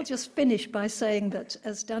I will just finish by saying that,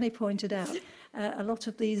 as Danny pointed out, a lot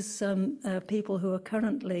of these people who are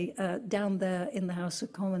currently down there in the House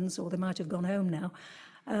of Commons, or they might have gone home now,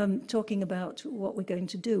 talking about what we're going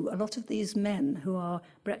to do, a lot of these men who are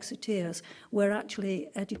Brexiteers were actually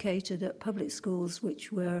educated at public schools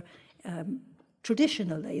which were...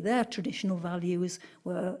 traditionally, their traditional values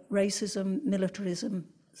were racism, militarism,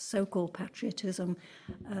 so-called patriotism,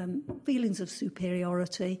 feelings of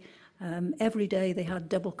superiority. Every day they had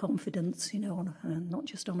double confidence, not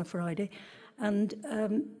just on a Friday. And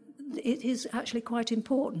it is actually quite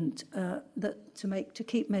important to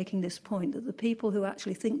keep making this point, that the people who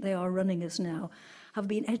actually think they are running us now have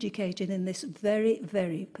been educated in this very,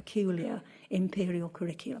 very peculiar imperial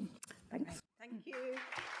curriculum. Thanks. Thank you.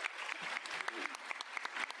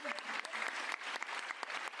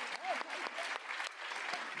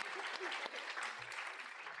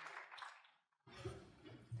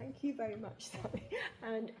 Thank you very much, Sally,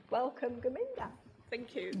 and welcome, Gurminder.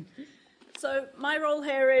 Thank you. So my role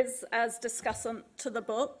here is as discussant to the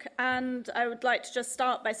book, and I would like to just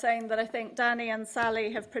start by saying that I think Danny and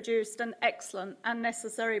Sally have produced an excellent and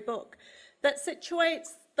necessary book that situates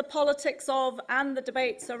the politics of and the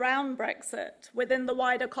debates around Brexit within the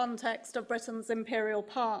wider context of Britain's imperial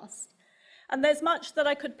past. And there's much that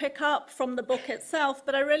I could pick up from the book itself,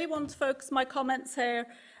 but I really want to focus my comments here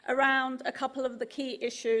around a couple of the key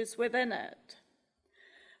issues within it.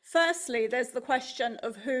 Firstly, there's the question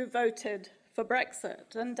of who voted for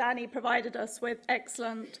Brexit. And Danny provided us with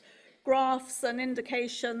excellent graphs and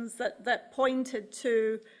indications that pointed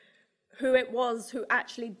to who it was who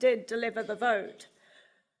actually did deliver the vote.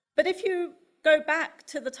 But if you go back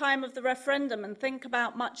to the time of the referendum and think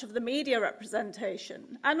about much of the media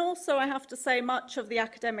representation, and also, I have to say, much of the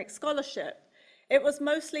academic scholarship, it was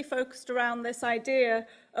mostly focused around this idea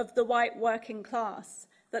of the white working class,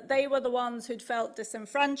 that they were the ones who'd felt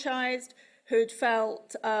disenfranchised, who'd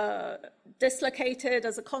felt dislocated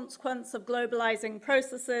as a consequence of globalizing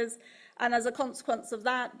processes, and as a consequence of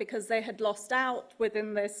that, because they had lost out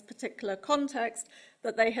within this particular context,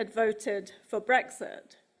 that they had voted for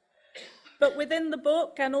Brexit. But within the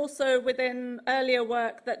book, and also within earlier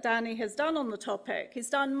work that Danny has done on the topic, he's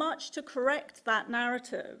done much to correct that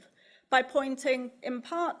narrative by pointing in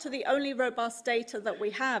part to the only robust data that we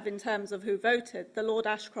have in terms of who voted, the Lord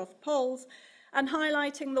Ashcroft polls, and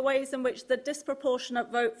highlighting the ways in which the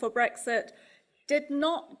disproportionate vote for Brexit did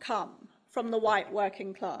not come from the white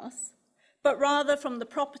working class, but rather from the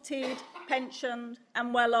propertied, pensioned,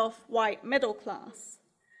 and well-off white middle class.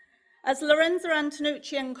 As Lorenzo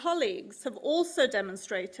Antonucci and colleagues have also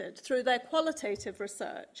demonstrated through their qualitative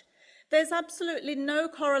research, there's absolutely no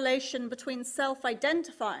correlation between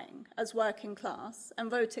self-identifying as working class and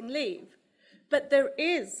voting Leave, but there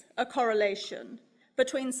is a correlation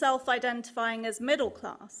between self-identifying as middle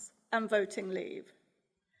class and voting Leave.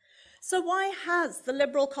 So why has the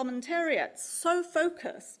Liberal commentariat so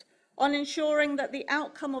focused on ensuring that the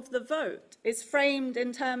outcome of the vote is framed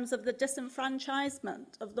in terms of the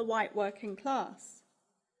disenfranchisement of the white working class?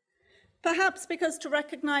 Perhaps because to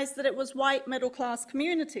recognise that it was white middle-class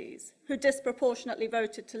communities who disproportionately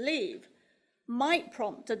voted to Leave might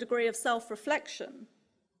prompt a degree of self-reflection,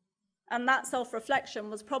 and that self-reflection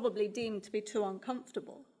was probably deemed to be too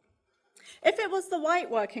uncomfortable. If it was the white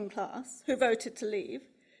working class who voted to Leave,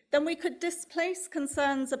 then we could displace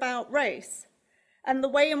concerns about race and the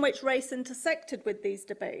way in which race intersected with these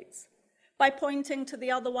debates by pointing to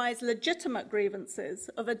the otherwise legitimate grievances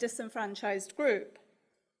of a disenfranchised group.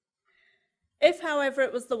 If, however,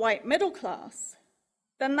 it was the white middle class,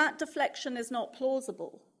 then that deflection is not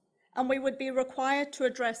plausible, and we would be required to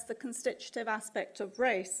address the constitutive aspect of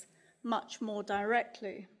race much more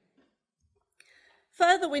directly.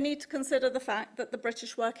 Further, we need to consider the fact that the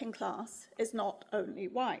British working class is not only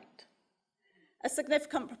white. A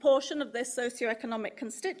significant proportion of this socioeconomic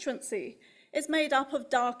constituency is made up of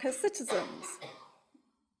darker citizens.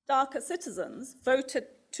 Darker citizens voted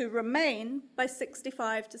to remain by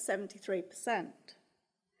 65 to 73%.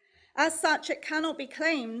 As such, it cannot be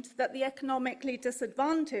claimed that the economically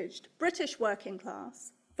disadvantaged British working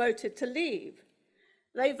class voted to leave.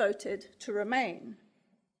 They voted to remain.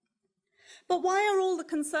 But why are all the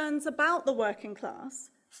concerns about the working class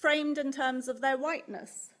framed in terms of their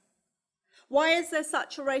whiteness? Why is there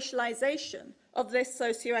such a racialization of this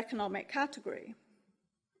socioeconomic category?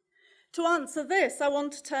 To answer this, I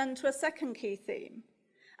want to turn to a second key theme,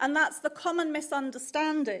 and that's the common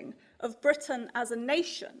misunderstanding of Britain as a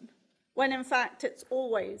nation, when in fact it's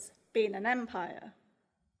always been an empire.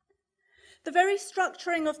 The very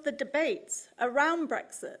structuring of the debates around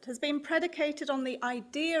Brexit has been predicated on the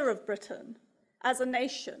idea of Britain as a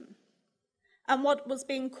nation, and what was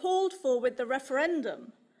being called for with the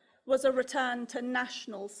referendum was a return to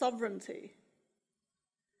national sovereignty.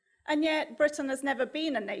 And yet, Britain has never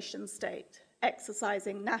been a nation-state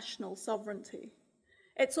exercising national sovereignty.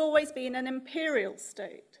 It's always been an imperial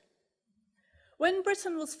state. When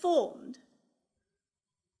Britain was formed,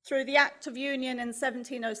 through the Act of Union in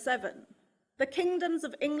 1707, the kingdoms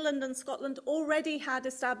of England and Scotland already had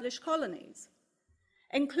established colonies,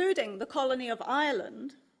 including the colony of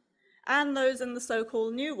Ireland and those in the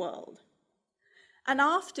so-called New World. And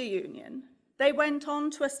after Union, they went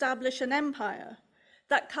on to establish an empire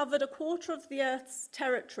that covered a quarter of the Earth's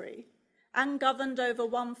territory and governed over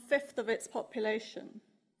 1/5 of its population,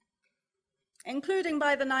 including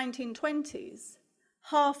by the 1920s,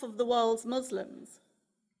 half of the world's Muslims.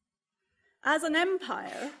 As an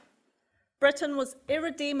empire, Britain was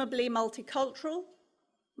irredeemably multicultural,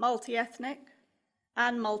 multi-ethnic,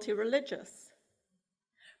 and multi-religious.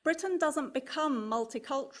 Britain doesn't become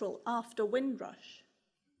multicultural after Windrush.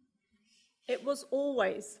 It was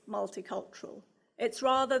always multicultural. It's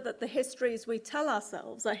rather that the histories we tell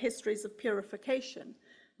ourselves are histories of purification,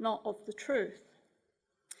 not of the truth.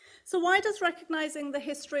 So why does recognizing the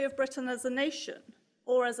history of Britain as a nation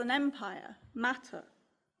or as an empire matter?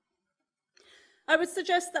 I would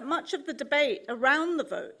suggest that much of the debate around the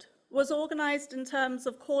vote was organized in terms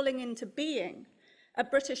of calling into being a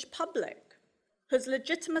British public whose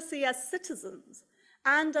legitimacy as citizens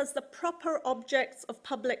and as the proper objects of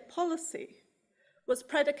public policy was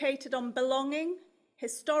predicated on belonging,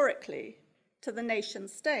 historically, to the nation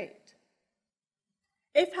state.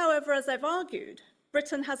 If, however, as I've argued,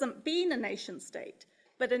 Britain hasn't been a nation state,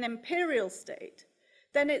 but an imperial state,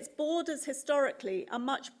 then its borders historically are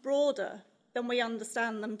much broader than we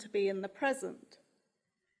understand them to be in the present.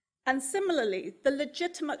 And similarly, the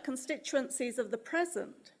legitimate constituencies of the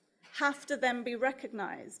present have to then be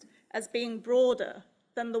recognised as being broader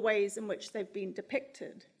than the ways in which they've been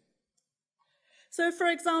depicted. So, for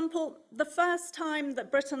example, the first time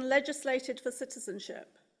that Britain legislated for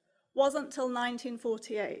citizenship wasn't till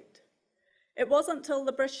 1948. It wasn't till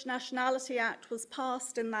the British Nationality Act was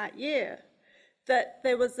passed in that year that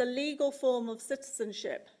there was a legal form of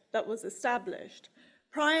citizenship that was established.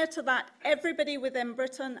 Prior to that, everybody within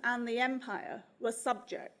Britain and the Empire were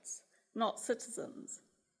subjects, not citizens.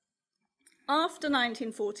 After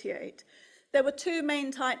 1948, there were two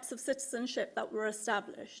main types of citizenship that were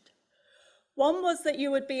established. One was that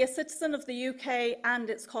you would be a citizen of the UK and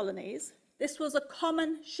its colonies. This was a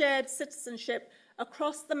common shared citizenship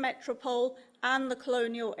across the metropole and the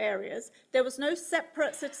colonial areas. There was no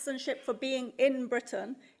separate citizenship for being in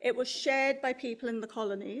Britain. It was shared by people in the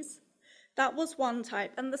colonies. That was one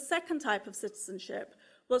type. And the second type of citizenship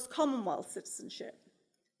was Commonwealth citizenship.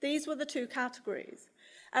 These were the two categories.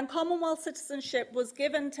 And Commonwealth citizenship was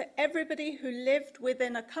given to everybody who lived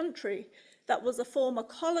within a country that was a former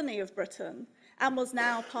colony of Britain and was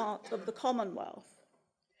now part of the Commonwealth.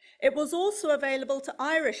 It was also available to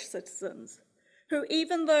Irish citizens who,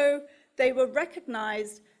 even though they were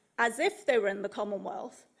recognised as if they were in the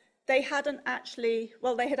Commonwealth, they had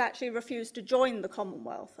actually refused to join the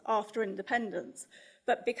Commonwealth after independence.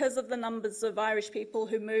 But because of the numbers of Irish people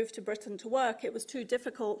who moved to Britain to work, it was too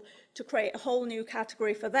difficult to create a whole new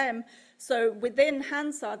category for them. So within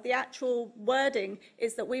Hansard, the actual wording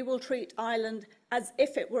is that we will treat Ireland as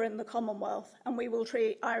if it were in the Commonwealth, and we will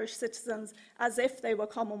treat Irish citizens as if they were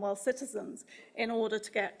Commonwealth citizens in order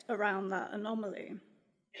to get around that anomaly.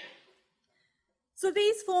 So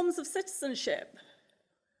these forms of citizenship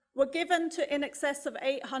were given to in excess of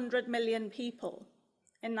 800 million people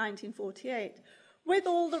in 1948, with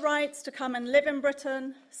all the rights to come and live in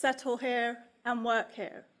Britain, settle here, and work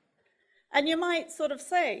here. And you might sort of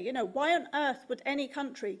say, why on earth would any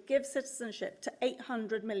country give citizenship to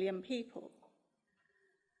 800 million people?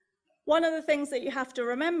 One of the things that you have to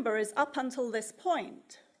remember is up until this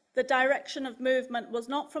point, the direction of movement was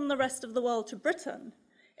not from the rest of the world to Britain,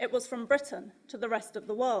 it was from Britain to the rest of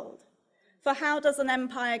the world. For how does an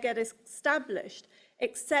empire get established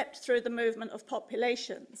except through the movement of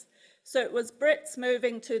populations? So it was Brits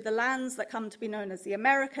moving to the lands that come to be known as the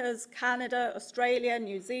Americas, Canada, Australia,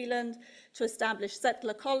 New Zealand, to establish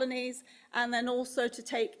settler colonies, and then also to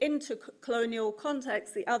take into colonial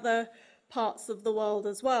context the other parts of the world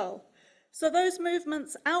as well. So those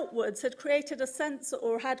movements outwards had created a sense,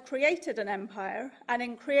 or had created an empire, and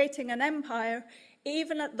in creating an empire,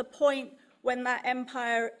 even at the point when that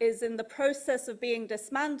empire is in the process of being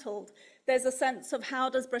dismantled, there's a sense of how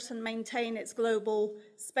does Britain maintain its global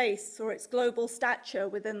space or its global stature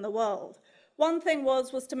within the world. One thing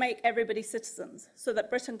was to make everybody citizens, so that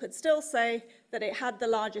Britain could still say that it had the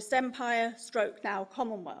largest empire, stroke now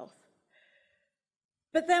Commonwealth.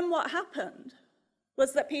 But then what happened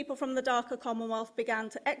was that people from the darker Commonwealth began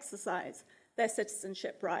to exercise their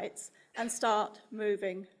citizenship rights and start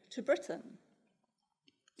moving to Britain.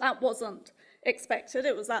 That wasn't expected.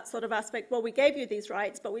 It was that sort of aspect, well, we gave you these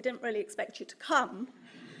rights, but we didn't really expect you to come.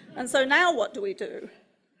 And so now what do we do?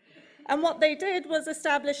 And what they did was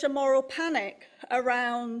establish a moral panic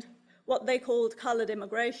around what they called coloured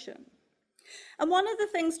immigration. And one of the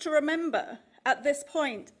things to remember at this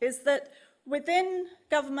point is that within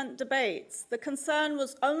government debates, the concern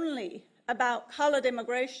was only about coloured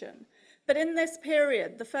immigration. But in this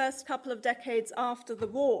period, the first couple of decades after the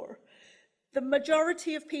war, the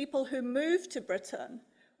majority of people who moved to Britain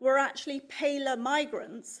were actually paler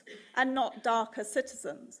migrants and not darker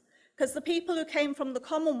citizens, because the people who came from the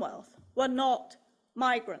Commonwealth were not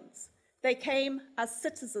migrants. They came as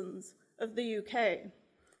citizens of the UK.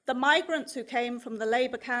 The migrants who came from the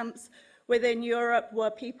labour camps within Europe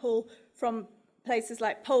were people from places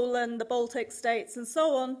like Poland, the Baltic states, and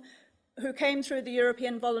so on, who came through the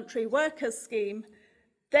European Voluntary Workers Scheme.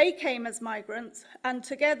 They came as migrants, and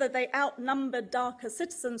together they outnumbered darker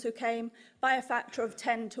citizens who came by a factor of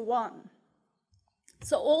 10 to 1.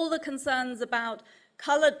 So all the concerns about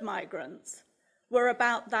coloured migrants were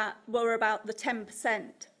about the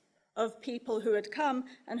 10% of people who had come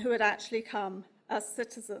and who had actually come as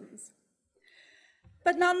citizens.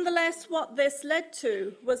 But nonetheless, what this led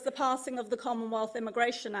to was the passing of the Commonwealth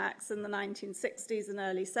Immigration Acts in the 1960s and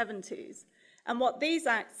early 70s. And what these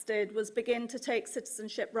acts did was begin to take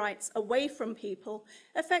citizenship rights away from people,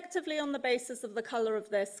 effectively on the basis of the colour of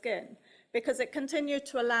their skin, because it continued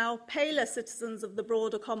to allow paler citizens of the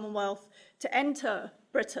broader Commonwealth to enter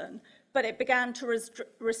Britain, but it began to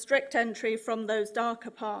restrict entry from those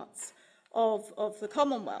darker parts of the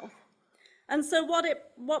Commonwealth. And so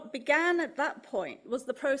what began at that point was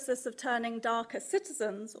the process of turning darker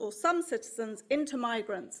citizens, or some citizens, into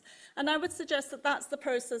migrants. And I would suggest that that's the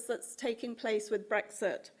process that's taking place with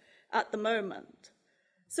Brexit at the moment.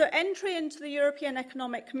 So entry into the European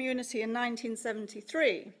Economic Community in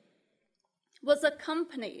 1973 was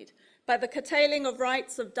accompanied by the curtailing of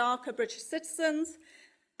rights of darker British citizens.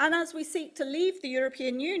 And as we seek to leave the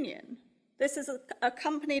European Union, this is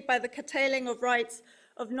accompanied by the curtailing of rights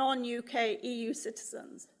of non-UK EU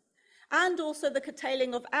citizens, and also the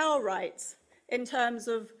curtailing of our rights in terms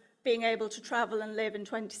of being able to travel and live in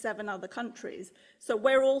 27 other countries. So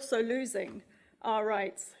we're also losing our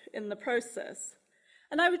rights in the process.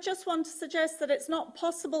 And I would just want to suggest that it's not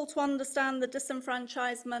possible to understand the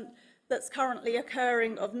disenfranchisement that's currently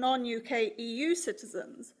occurring of non-UK EU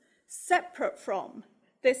citizens separate from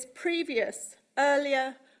this previous,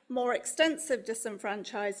 earlier, more extensive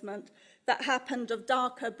disenfranchisement that happened of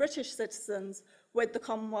darker British citizens with the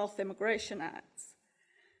Commonwealth Immigration Acts.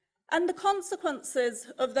 And the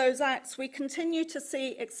consequences of those acts we continue to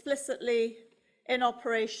see explicitly in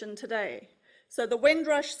operation today. So the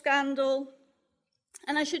Windrush scandal,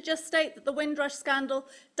 and I should just state that the Windrush scandal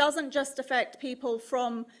doesn't just affect people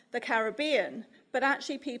from the Caribbean, but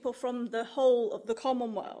actually people from the whole of the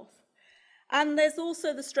Commonwealth. And there's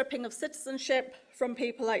also the stripping of citizenship from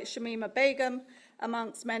people like Shamima Begum,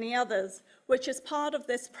 amongst many others, which is part of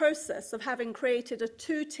this process of having created a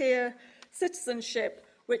two-tier citizenship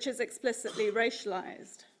which is explicitly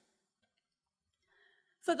racialized.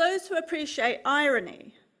 For those who appreciate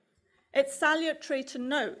irony, it's salutary to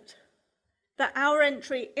note that our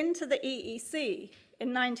entry into the EEC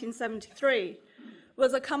in 1973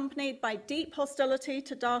 was accompanied by deep hostility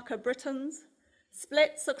to darker Britons,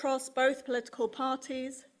 splits across both political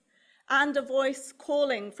parties, and a voice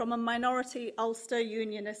calling from a minority Ulster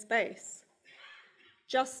Unionist base,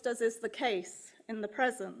 just as is the case in the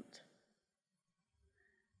present.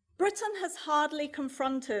 Britain has hardly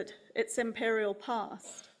confronted its imperial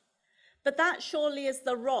past, but that surely is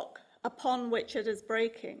the rock upon which it is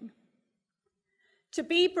breaking. To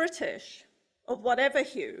be British, of whatever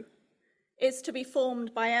hue, is to be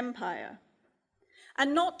formed by empire,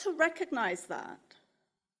 and not to recognise that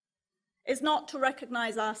is not to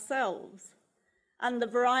recognise ourselves and the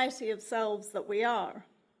variety of selves that we are.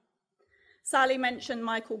 Sally mentioned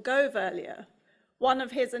Michael Gove earlier. One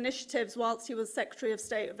of his initiatives whilst he was Secretary of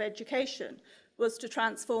State of Education was to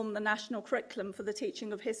transform the national curriculum for the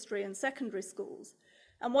teaching of history in secondary schools.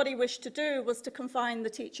 And what he wished to do was to confine the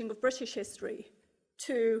teaching of British history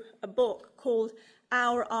to a book called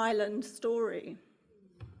Our Island Story.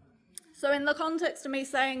 So in the context of me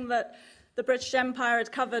saying that the British Empire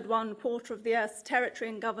had covered 1/4 of the Earth's territory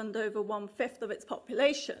and governed over 1/5 of its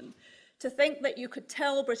population, to think that you could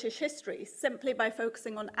tell British history simply by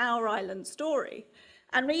focusing on our island story,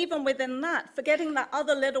 and even within that, forgetting that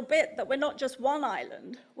other little bit that we're not just one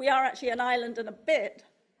island, we are actually an island and a bit.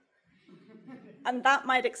 And that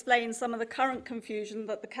might explain some of the current confusion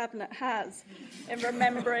that the Cabinet has in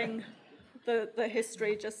remembering the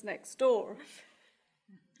history just next door.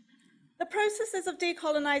 The processes of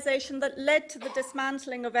decolonisation that led to the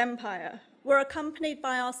dismantling of empire were accompanied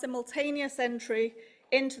by our simultaneous entry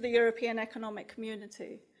into the European Economic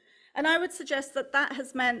Community. And I would suggest that that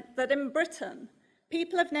has meant that in Britain,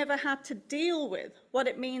 people have never had to deal with what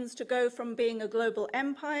it means to go from being a global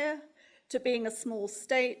empire to being a small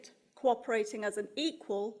state, cooperating as an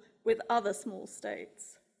equal with other small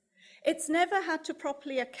states. It's never had to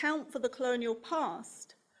properly account for the colonial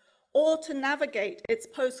past or to navigate its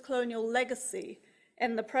post-colonial legacy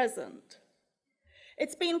in the present.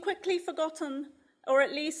 It's been quickly forgotten, or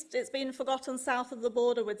at least it's been forgotten south of the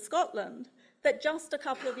border with Scotland, that just a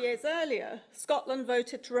couple of years earlier, Scotland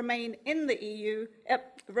voted to remain in the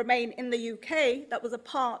UK, that was a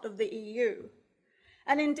part of the EU.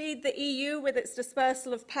 And indeed, the EU, with its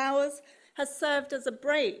dispersal of powers, has served as a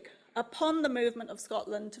brake upon the movement of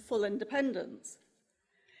Scotland to full independence.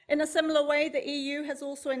 In a similar way, the EU has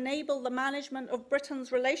also enabled the management of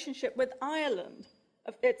Britain's relationship with Ireland,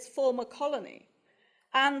 of its former colony,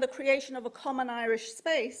 and the creation of a common Irish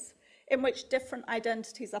space in which different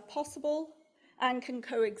identities are possible and can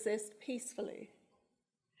coexist peacefully.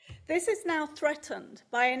 This is now threatened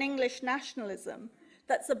by an English nationalism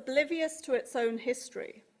that's oblivious to its own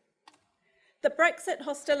history. The Brexit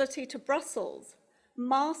hostility to Brussels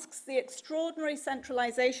masks the extraordinary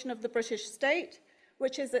centralisation of the British state,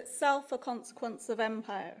 which is itself a consequence of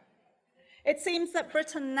empire. It seems that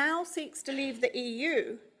Britain now seeks to leave the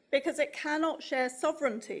EU because it cannot share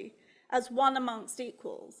sovereignty as one amongst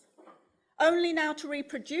equals, only now to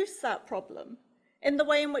reproduce that problem in the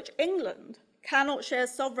way in which England cannot share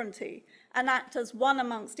sovereignty and act as one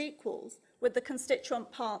amongst equals with the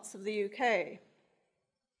constituent parts of the UK.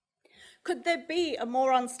 Could there be a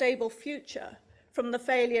more unstable future from the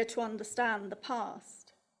failure to understand the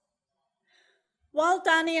past? While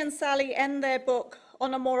Danny and Sally end their book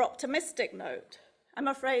on a more optimistic note, I'm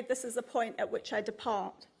afraid this is a point at which I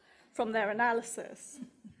depart from their analysis.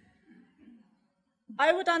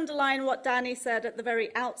 I would underline what Danny said at the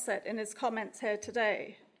very outset in his comments here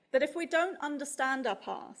today, that if we don't understand our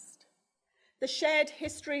past, the shared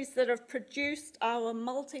histories that have produced our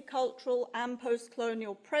multicultural and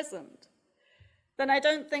post-colonial present, then I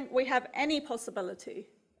don't think we have any possibility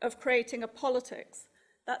of creating a politics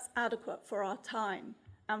that's adequate for our time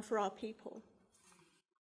and for our people.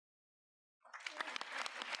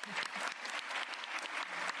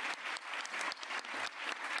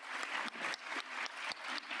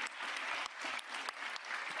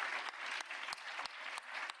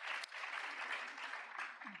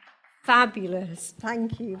 Fabulous.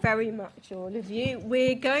 Thank you very much, all of you.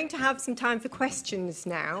 We're going to have some time for questions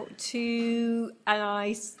now and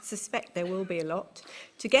I suspect there will be a lot.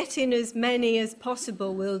 To get in as many as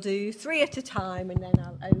possible, we'll do 3 at a time and then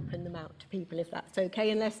I'll open them out to people if that's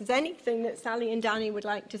okay, unless there's anything that Sally and Danny would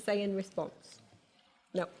like to say in response.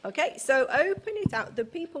 No. Okay, so open it out. The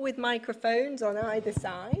people with microphones on either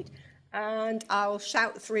side, and I'll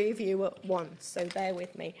shout 3 of you at once, so bear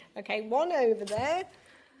with me. Okay, one over there.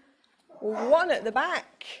 One at the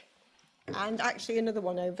back, and actually another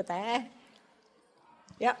one over there.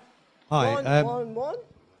 Yep. Hi. One.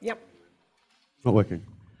 Yep. Not working.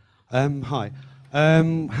 Hi.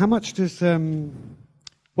 How much does...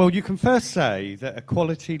 well, you can first say that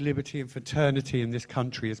equality, liberty and fraternity in this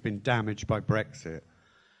country has been damaged by Brexit,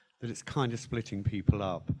 that it's kind of splitting people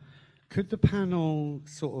up. Could the panel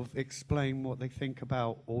sort of explain what they think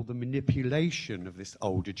about all the manipulation of this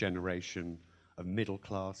older generation of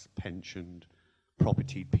middle-class, pensioned,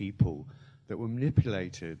 propertied people that were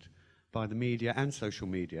manipulated by the media and social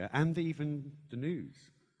media and even the news?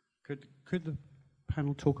 Could the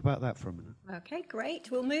panel talk about that for a minute? Okay, great.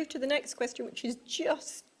 We'll move to the next question, which is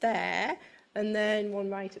just there, and then one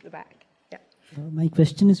right at the back. Yeah. My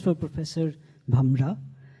question is for Professor Bhambra.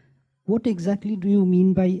 What exactly do you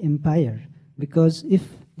mean by empire? Because if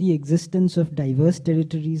the existence of diverse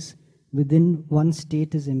territories within one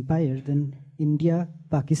state is empire, then India,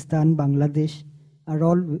 Pakistan, Bangladesh are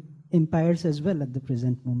all empires as well at the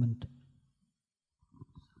present moment.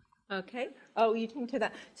 Okay. Oh, you didn't hear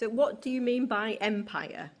that. So what do you mean by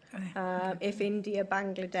empire? If India,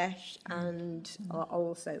 Bangladesh and are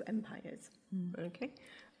also empires. Okay.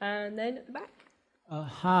 And then at the back.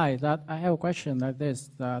 Hi, I have a question like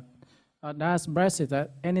this, that does Brexit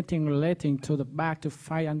anything relating to the back to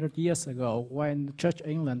 500 years ago when the Church of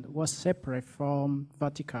England was separate from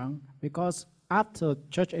Vatican? Because after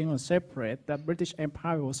Church of England separate, the British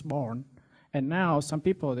Empire was born, and now some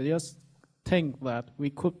people they just think that we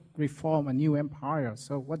could reform a new empire.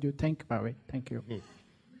 So what do you think about it? Thank you.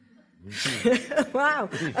 Wow.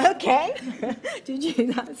 Okay. Did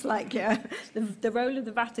you? That's like the role of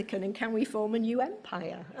the Vatican, and can we form a new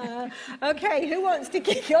empire? Okay. Who wants to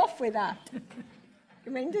kick off with that?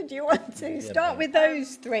 Gurminder, do you want to start with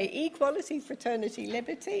those 3? Equality, fraternity,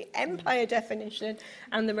 liberty, empire definition,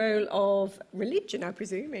 and the role of religion, I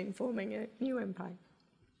presume, in forming a new empire.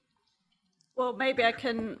 Well, maybe I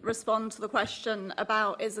can respond to the question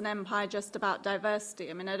about, is an empire just about diversity?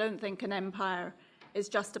 I mean, I don't think an empire is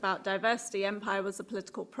just about diversity. Empire was a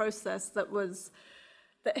political process that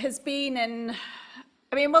has been in,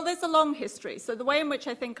 there's a long history. So the way in which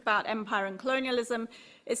I think about empire and colonialism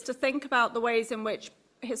is to think about the ways in which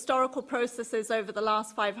historical processes over the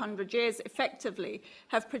last 500 years effectively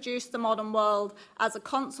have produced the modern world as a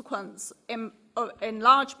consequence, in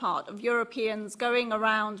large part, of Europeans going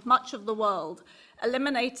around much of the world,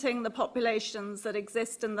 eliminating the populations that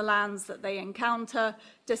exist in the lands that they encounter,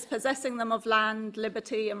 dispossessing them of land,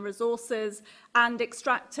 liberty and resources, and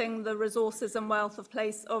extracting the resources and wealth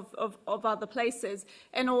of other places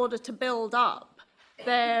in order to build up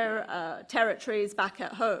their territories back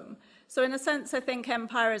at home. So in a sense, I think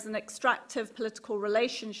empire is an extractive political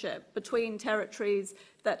relationship between territories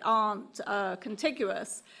that aren't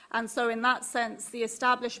contiguous. And so in that sense, the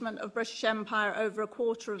establishment of British Empire over a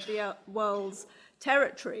quarter of the world's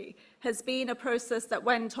territory has been a process that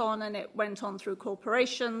went on, and it went on through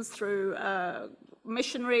corporations, through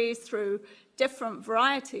missionaries, through different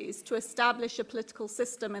varieties, to establish a political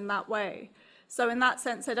system in that way. So in that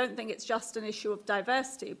sense, I don't think it's just an issue of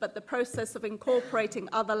diversity, but the process of incorporating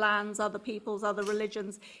other lands, other peoples, other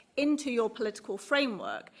religions into your political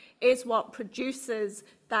framework is what produces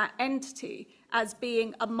that entity as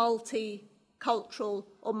being a multicultural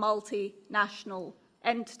or multinational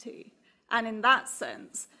entity. And in that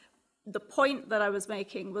sense, the point that I was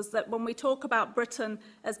making was that when we talk about Britain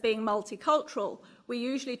as being multicultural, we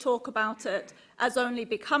usually talk about it as only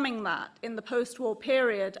becoming that in the post-war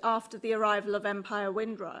period after the arrival of Empire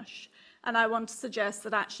Windrush. And I want to suggest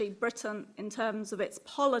that actually Britain, in terms of its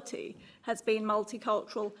polity, has been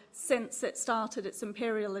multicultural since it started its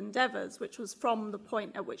imperial endeavours, which was from the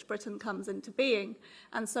point at which Britain comes into being.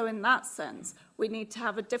 And so in that sense, we need to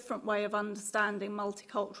have a different way of understanding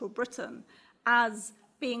multicultural Britain as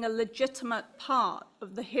being a legitimate part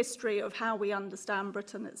of the history of how we understand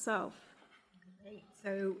Britain itself. Great.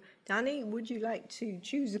 So, Danny, would you like to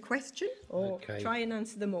choose a question or try and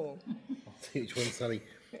answer them all? I'll see which one, Sally.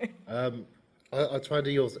 I'll try and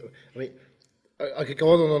do yours. I mean, I could go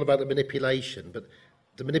on and on about the manipulation, but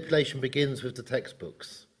the manipulation begins with the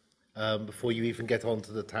textbooks before you even get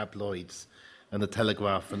onto the tabloids and the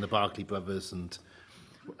Telegraph and the Barclay Brothers and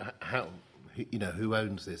how, you know, who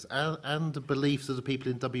owns this, and the beliefs of the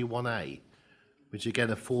people in W1A, which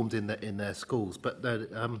again are formed in their schools. But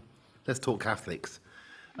let's talk Catholics.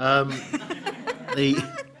 There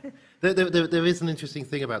is an interesting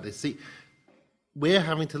thing about this. See, we're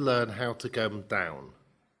having to learn how to come down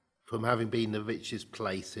from having been the richest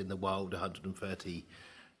place in the world 130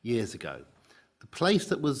 years ago. The place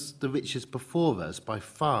that was the richest before us by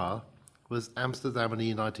far was Amsterdam and the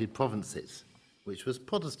United Provinces, which was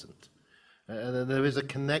Protestant. And there is a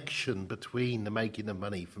connection between the making of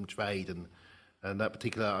money from trade and that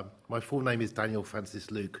particular... my full name is Daniel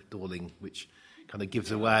Francis Luke Dorling, which kind of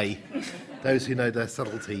gives away those who know their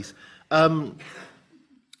subtleties.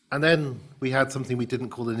 And then we had something we didn't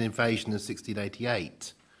call an invasion in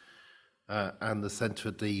 1688. And the centre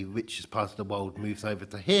of the richest part of the world moves over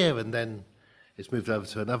to here, and then it's moved over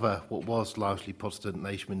to another, what was largely Protestant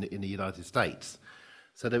nation in the United States.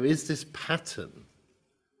 So there is this pattern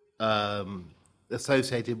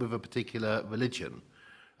associated with a particular religion.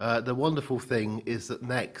 The wonderful thing is that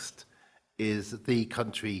next is the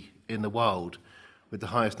country in the world with the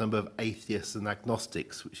highest number of atheists and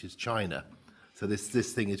agnostics, which is China. So this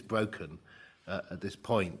thing is broken at this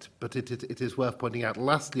point. But it is worth pointing out,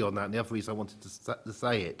 lastly on that, and the other reason I wanted to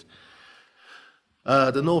say it,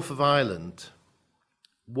 the north of Ireland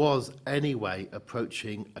was anyway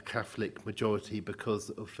approaching a Catholic majority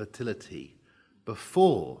because of fertility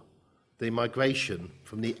before the migration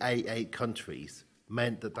from the A8 countries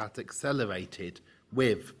meant that accelerated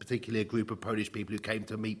with particularly a group of Polish people who came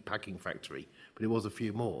to a meat packing factory, but it was a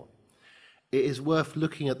few more. It is worth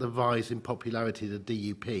looking at the rise in popularity of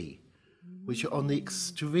the DUP, which are on the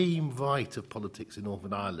extreme right of politics in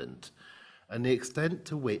Northern Ireland, and the extent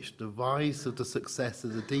to which the rise of the success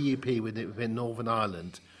of the DUP within Northern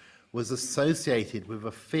Ireland was associated with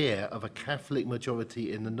a fear of a Catholic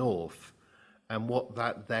majority in the north and what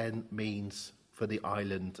that then means for the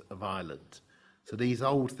island of Ireland. So these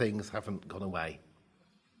old things haven't gone away.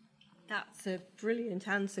 That's a brilliant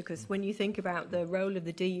answer, because when you think about the role of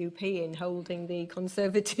the DUP in holding the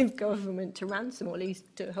Conservative government to ransom, or at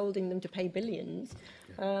least to holding them to pay billions,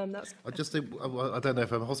 that's... I just think, I don't know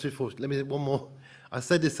if I'm hostage for... Let me say one more. I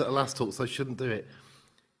said this at the last talk, so I shouldn't do it.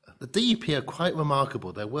 The DUP are quite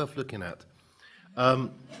remarkable. They're worth looking at.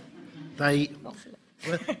 They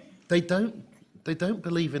don't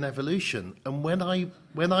believe in evolution. And when I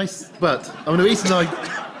but I mean, the reason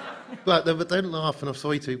but don't laugh, and I'm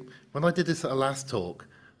sorry to. When I did this at the last talk,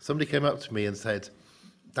 somebody came up to me and said,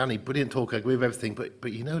 "Danny, brilliant talk. I agree with everything,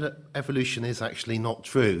 but you know that evolution is actually not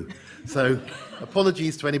true." So,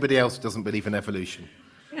 apologies to anybody else who doesn't believe in evolution.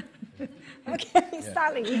 Okay, yeah.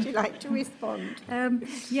 Sally, would you like to respond?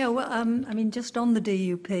 Yeah, well, I mean, just on the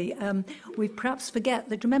DUP, we perhaps forget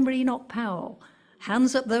that, remember Enoch Powell?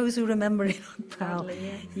 Hands up those who remember Enoch Powell.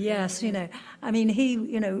 Sadly, yes, you know, I mean, he,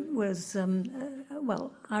 you know, was,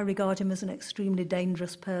 well, I regard him as an extremely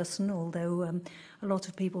dangerous person, although a lot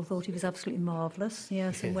of people thought he was absolutely marvellous.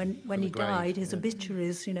 Yes, and when he died, his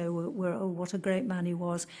obituaries, you know, were, oh, what a great man he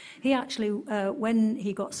was. He actually, when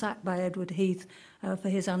he got sacked by Edward Heath for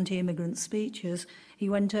his anti-immigrant speeches, he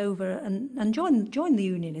went over and joined the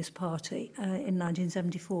Unionist Party in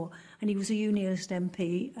 1974, and he was a Unionist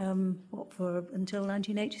MP until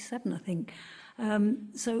 1987, I think.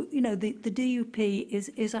 So you know, the DUP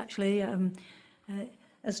is actually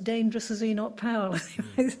as dangerous as Enoch Powell,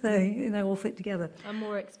 they all fit together. And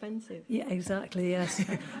more expensive. Yeah, exactly, yes.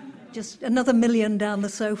 Just another $1 million down the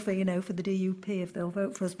sofa, for the DUP if they'll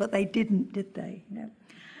vote for us, but they didn't, did they?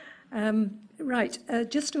 Right,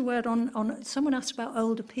 just a word on someone asked about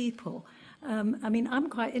older people. I'm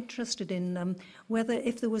quite interested in whether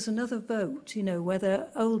if there was another vote, whether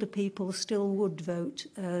older people still would vote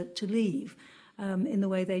to leave in the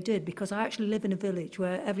way they did, because I actually live in a village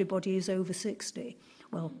where everybody is over 60,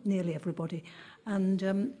 well, nearly everybody,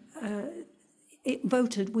 and it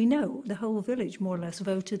voted, we know, the whole village more or less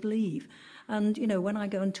voted leave. And, when I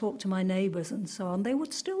go and talk to my neighbours and so on, they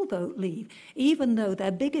would still vote leave, even though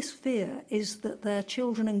their biggest fear is that their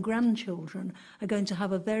children and grandchildren are going to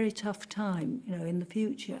have a very tough time, in the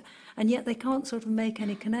future. And yet they can't sort of make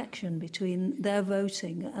any connection between their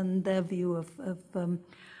voting and their view of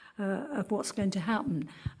what's going to happen.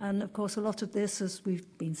 And of course, a lot of this, as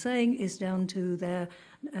we've been saying, is down to their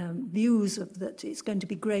views of that it's going to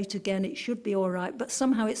be great again, it should be all right, but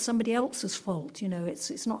somehow it's somebody else's fault.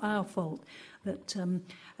 It's not our fault that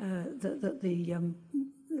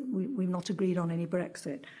we've not agreed on any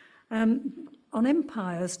Brexit. On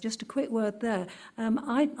empires, just a quick word there.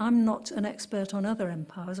 I'm not an expert on other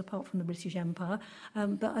empires apart from the British Empire,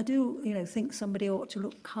 but I do, think somebody ought to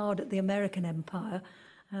look hard at the American Empire.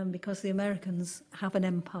 Because the Americans have an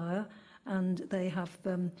empire and they have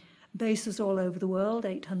bases all over the world,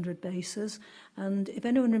 800 bases. And if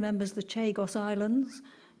anyone remembers the Chagos Islands,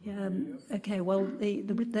 okay, well,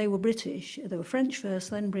 they were British. They were French first,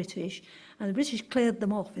 then British. And the British cleared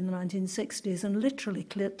them off in the 1960s and literally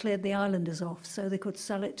cleared the islanders off so they could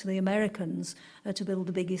sell it to the Americans to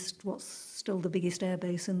build what's still the biggest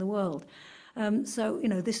airbase in the world. So,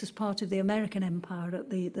 this is part of the American empire that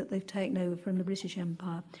they've taken over from the British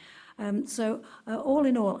Empire. All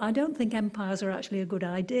in all, I don't think empires are actually a good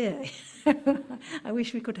idea. I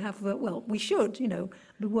wish we could have, we should,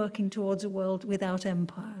 be working towards a world without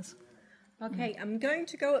empires. Okay, I'm going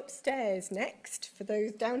to go upstairs next, for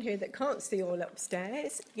those down here that can't see all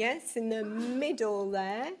upstairs. Yes, in the middle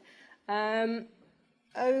there.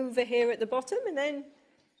 Over here at the bottom, and then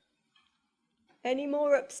any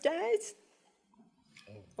more upstairs?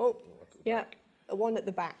 Oh, yeah, one at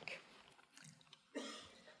the back.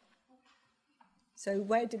 So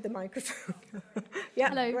where did the microphone go? Yeah,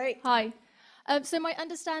 hello. Great. Hi. So my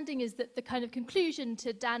understanding is that the kind of conclusion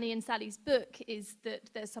to Danny and Sally's book is that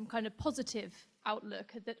there's some kind of positive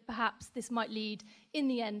outlook, that perhaps this might lead in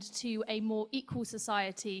the end to a more equal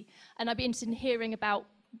society. And I'd be interested in hearing about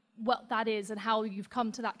what that is and how you've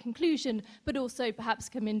come to that conclusion, but also perhaps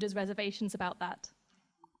Gurminder's reservations about that.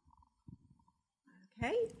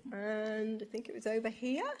 Okay, and I think it was over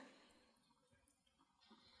here.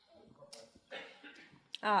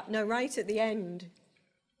 No, right at the end.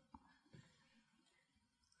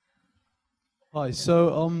 Hi,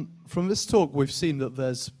 so from this talk we've seen that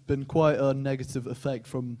there's been quite a negative effect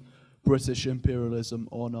from British imperialism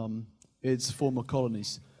on its former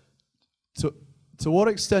colonies. To what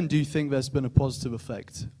extent do you think there's been a positive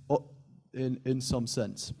effect in some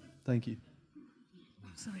sense? Thank you.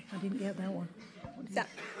 Sorry, I didn't get that one.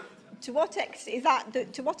 To what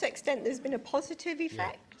extent there's been a positive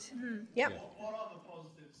effect? Yeah. Yep. What are the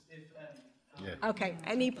positives, if any? Yeah. Okay,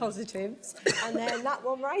 any positives? And then that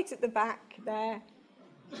one right at the back there.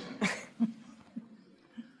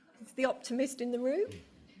 It's the optimist in the room.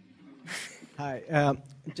 Hi.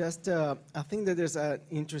 I think that there's an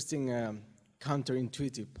interesting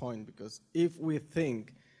counterintuitive point, because if we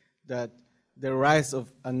think that the rise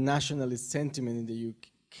of a nationalist sentiment in the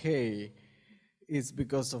UK is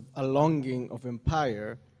because of a longing of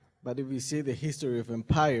empire, but if we see the history of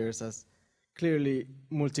empires as clearly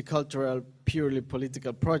multicultural, purely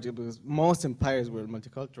political project, because most empires were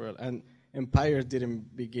multicultural, and empires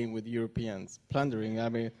didn't begin with Europeans plundering. I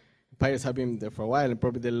mean, empires have been there for a while, and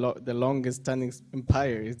probably the longest standing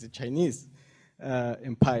empire is the Chinese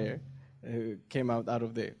empire. Came out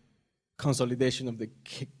of the consolidation of the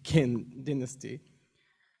Qin dynasty.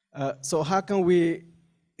 So how can we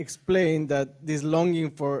explain that this longing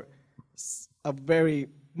for a very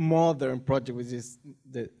modern project, which is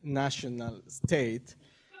the national state,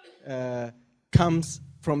 comes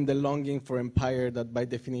from the longing for empire that by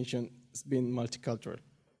definition has been multicultural?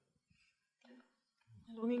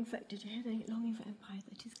 Did you hear the longing for empire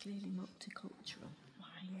that is clearly multicultural?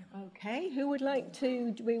 Okay, who would like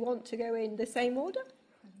to, do we want to go in the same order?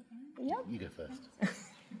 Yeah. You go first.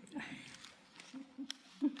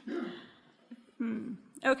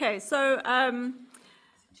 Okay, so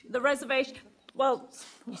the reservation, well,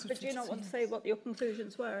 but do you not want to say what your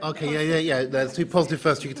conclusions were? Okay, yeah. Let's do positive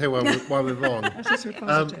first. You can tell why we're wrong.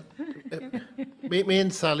 me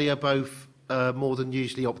and Sally are both more than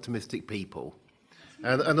usually optimistic people.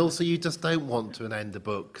 And also you just don't want to end a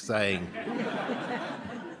book saying...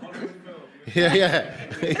 yeah.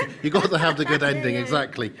 You've got to have the good ending,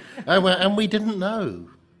 exactly. And we didn't know,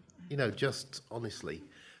 just honestly.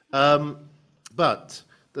 But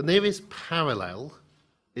the nearest parallel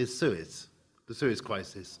is Suez, the Suez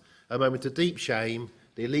crisis. A moment of deep shame,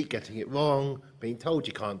 the elite getting it wrong, being told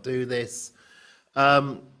you can't do this.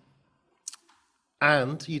 And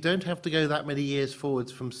you don't have to go that many years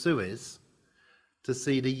forwards from Suez to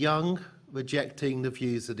see the young rejecting the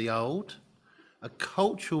views of the old, a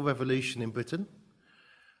cultural revolution in Britain,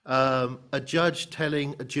 a judge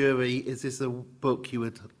telling a jury, is this a book you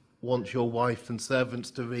would want your wife and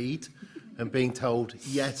servants to read? And being told,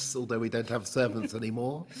 yes, although we don't have servants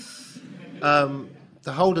anymore.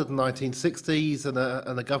 The whole of the 1960s and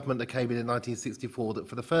a government that came in 1964 that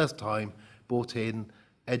for the first time brought in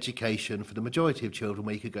education for the majority of children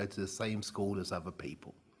where you could go to the same school as other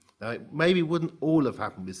people. Now, it maybe wouldn't all have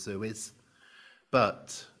happened with Suez,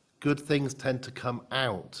 but good things tend to come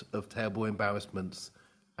out of terrible embarrassments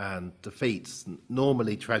and defeats.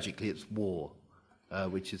 Normally, tragically, it's war,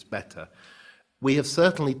 which is better. We have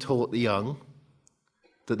certainly taught the young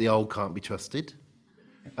that the old can't be trusted.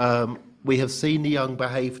 We have seen the young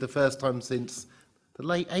behave for the first time since the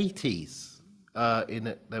late 80s in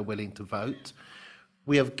that they're willing to vote.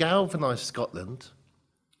 We have galvanised Scotland.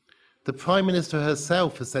 The Prime Minister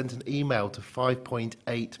herself has sent an email to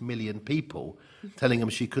 5.8 million people telling them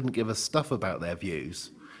she couldn't give us stuff about their views.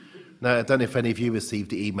 Now, I don't know if any of you received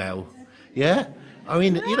the email. Yeah? I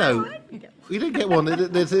mean, you didn't get one.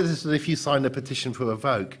 This is if you sign a petition for a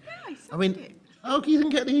revoke. I mean, oh, you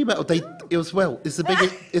didn't get the email.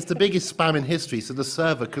 It's the biggest spam in history, so the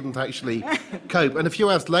server couldn't actually cope. And a few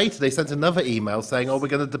hours later, they sent another email saying, oh, we're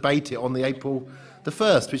going to debate it on the April the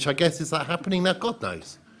 1st, which I guess is that happening now? God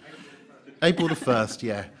knows. April the 1st,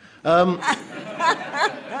 yeah.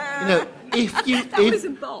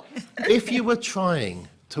 If you were trying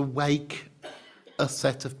to wake a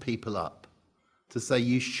set of people up to say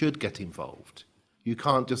you should get involved, you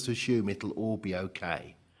can't just assume it'll all be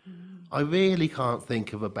okay. I really can't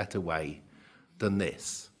think of a better way than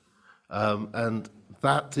this. And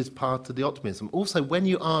that is part of the optimism. Also, when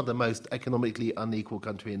you are the most economically unequal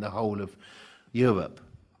country in the whole of Europe,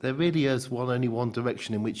 there really is only one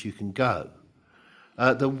direction in which you can go.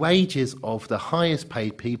 The wages of the highest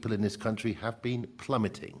paid people in this country have been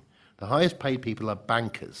plummeting. The highest paid people are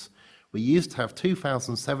bankers. We used to have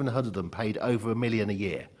 2,700 of them paid over $1 million a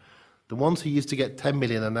year. The ones who used to get 10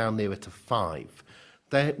 million are now nearer to 5.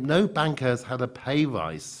 No banker has had a pay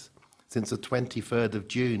rise since the 23rd of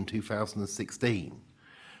June 2016.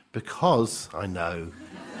 Because, I know,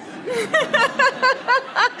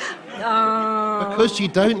 because you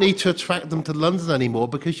don't need to attract them to London anymore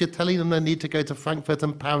because you're telling them they need to go to Frankfurt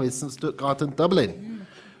and Paris and Stuttgart and Dublin.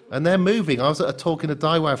 And they're moving. I was at a talk in the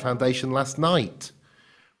Daiwai Foundation last night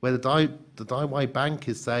where the Daiwai Bank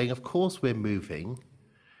is saying, of course we're moving,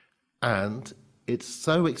 and it's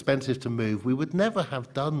so expensive to move, we would never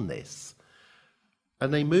have done this.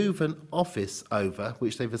 And they move an office over,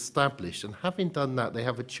 which they've established, and having done that, they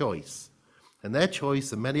have a choice. And their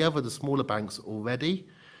choice, and many other the smaller banks already,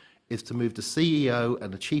 is to move the CEO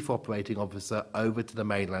and the chief operating officer over to the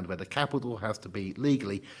mainland, where the capital has to be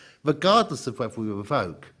legally, regardless of whether we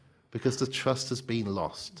revoke, because the trust has been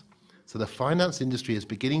lost. So the finance industry is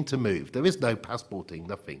beginning to move. There is no passporting,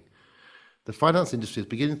 nothing. The finance industry is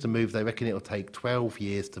beginning to move. They reckon it will take 12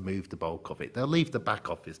 years to move the bulk of it. They'll leave the back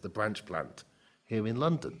office, the branch plant, here in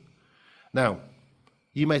London. Now,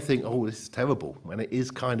 you may think, oh, this is terrible, and it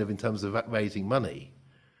is kind of in terms of raising money.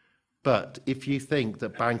 But if you think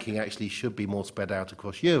that banking actually should be more spread out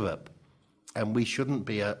across Europe, and we shouldn't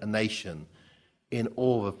be a nation in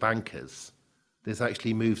awe of bankers, this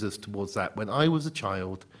actually moves us towards that. When I was a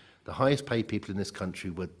child, the highest paid people in this country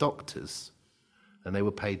were doctors, and they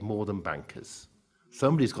were paid more than bankers.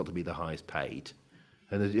 Somebody's got to be the highest paid,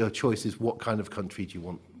 and your choice is what kind of country do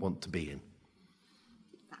you want to be in.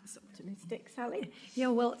 That's optimistic, Sally. Yeah,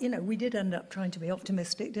 well, we did end up trying to be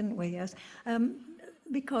optimistic, didn't we? Yes.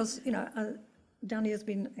 Because, Danny has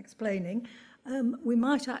been explaining, we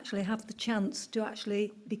might actually have the chance to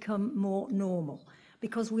actually become more normal,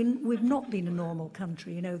 because we've not been a normal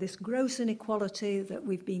country. This gross inequality that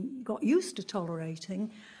we've got used to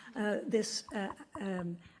tolerating, this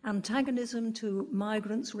antagonism to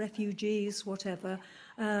migrants, refugees, whatever,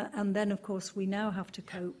 And then, of course, we now have to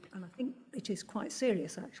cope, and I think it is quite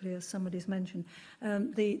serious, actually, as somebody's mentioned,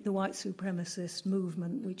 the white supremacist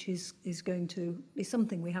movement, which is going to be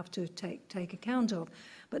something we have to take account of.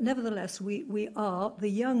 But nevertheless, the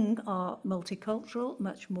young are multicultural,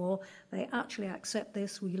 much more. They actually accept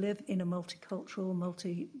this. We live in a multicultural,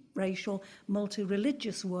 multiracial,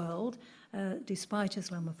 multi-religious world, despite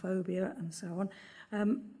Islamophobia and so on.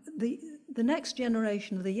 The next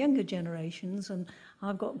generation, the younger generations, and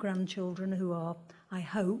I've got grandchildren who are, I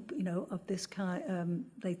hope, of this kind,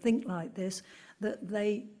 they think like this, that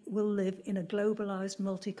they will live in a globalized,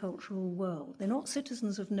 multicultural world. They're not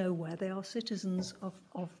citizens of nowhere, they are citizens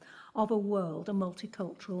of a world, a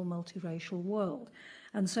multicultural, multiracial world.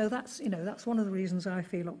 And so that's one of the reasons I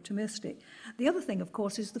feel optimistic. The other thing, of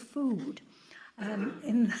course, is the food.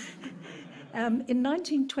 In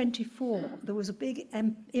 1924, there was a big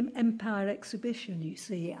Empire exhibition, you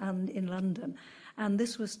see, and in London, and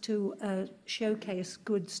this was to showcase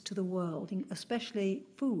goods to the world, especially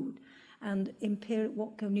food. And imperial,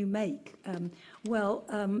 what can you make?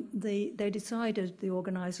 They decided, the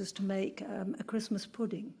organisers, to make a Christmas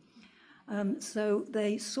pudding. So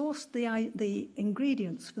they sourced the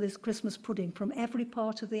ingredients for this Christmas pudding from every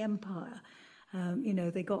part of the empire.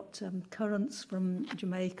 They got currants from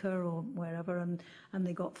Jamaica or wherever, and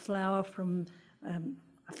they got flour from,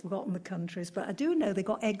 I've forgotten the countries, but I do know they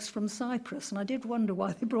got eggs from Cyprus, and I did wonder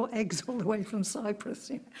why they brought eggs all the way from Cyprus.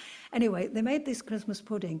 Anyway, they made this Christmas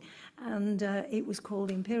pudding, and it was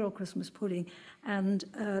called the Imperial Christmas Pudding, and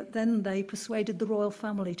then they persuaded the royal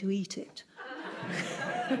family to eat it.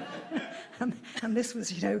 And this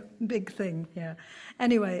was, big thing, yeah.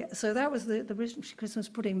 Anyway, so that was the British Christmas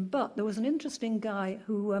pudding. But there was an interesting guy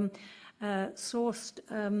who sourced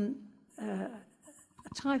a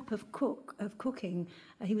type of cooking.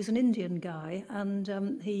 He was an Indian guy, and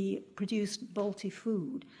he produced Balti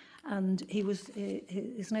food. And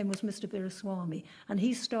his name was Mr. Viraswamy, and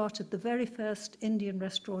he started the very first Indian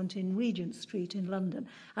restaurant in Regent Street in London,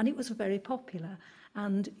 and it was very popular.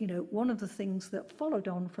 And, one of the things that followed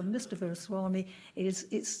on from Mr. Viraswamy is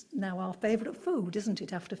it's now our favourite food, isn't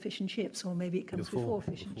it, after fish and chips, or maybe it comes before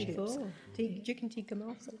fish and chips. Chicken tikka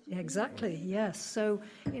masala. Exactly, yes. So,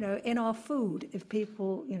 in our food, if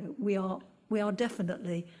people, we are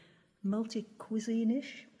definitely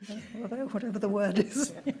multi-cuisine-ish, whatever the word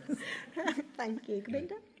is. Thank you.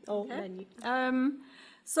 Gurminder?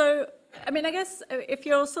 So, I guess if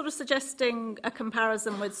you're sort of suggesting a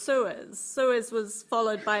comparison with Suez was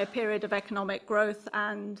followed by a period of economic growth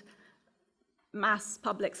and mass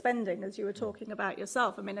public spending, as you were talking about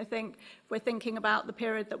yourself. I think if we're thinking about the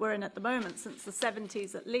period that we're in at the moment, since the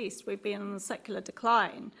 70s at least, we've been on a secular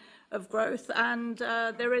decline of growth, and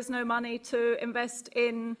there is no money to invest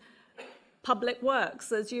in public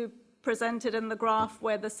works, as you presented in the graph,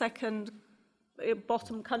 where the second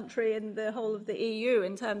bottom country in the whole of the EU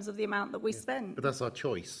in terms of the amount that we spend. But that's our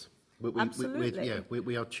choice. Absolutely.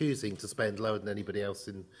 We are choosing to spend lower than anybody else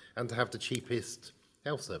and to have the cheapest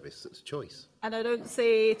health service. It's a choice. And I don't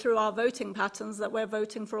see through our voting patterns that we're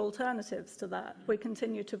voting for alternatives to that. We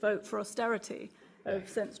continue to vote for austerity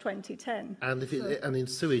since 2010. And in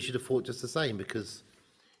Suez, you'd have thought just the same, because,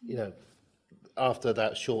 after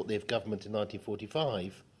that short-lived government in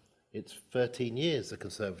 1945, it's 13 years of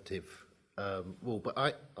Conservative rule.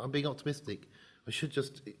 But I'm being optimistic. I should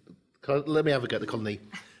just let me have a go at the colony.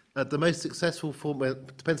 The most successful form, well,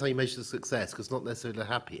 it depends how you measure the success, because it's not necessarily the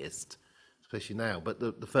happiest, especially now, but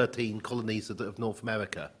the 13 colonies of North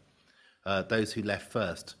America, those who left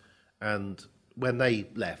first. And when they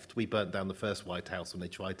left, we burnt down the first White House when they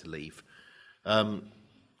tried to leave. And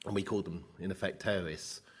we called them, in effect,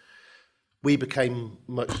 terrorists. We became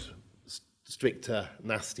much stricter,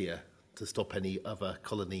 nastier, to stop any other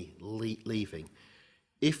colony leaving.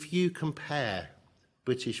 If you compare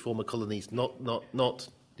British former colonies, not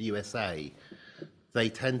the USA, they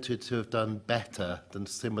tended to have done better than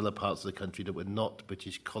similar parts of the country that were not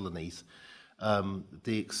British colonies.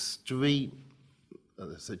 The extreme,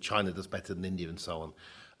 so China does better than India and so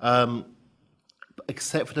on,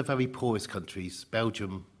 except for the very poorest countries,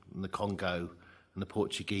 Belgium and the Congo and the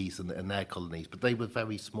Portuguese and their colonies, but they were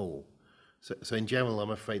very small. So in general, I'm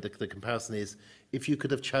afraid the comparison is, if you could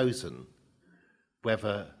have chosen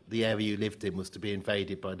whether the area you lived in was to be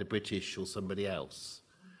invaded by the British or somebody else,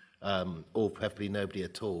 or preferably nobody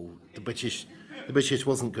at all, the British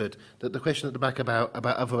wasn't good. The question at the back about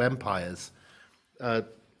other empires,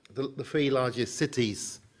 the three largest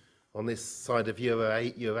cities on this side of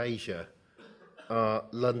Eurasia are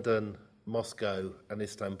London, Moscow and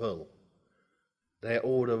Istanbul. They're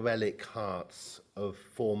all the relic hearts of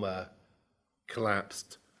former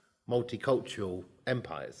collapsed multicultural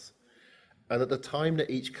empires. And at the time that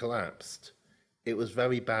each collapsed, it was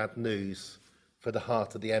very bad news for the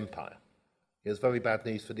heart of the empire. It was very bad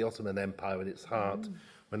news for the Ottoman Empire and its heart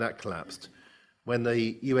when that collapsed. When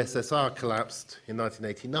the USSR collapsed in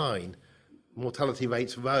 1989, mortality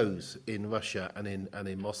rates rose in Russia and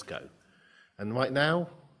in Moscow. And right now,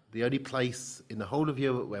 the only place in the whole of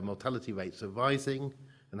Europe where mortality rates are rising,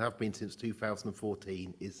 and have been since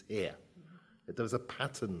 2014, is here. There's a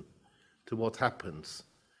pattern to what happens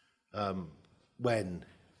when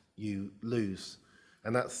you lose.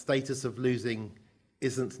 And that status of losing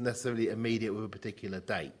isn't necessarily immediate with a particular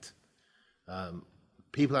date.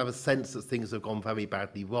 People have a sense that things have gone very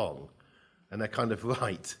badly wrong, and they're kind of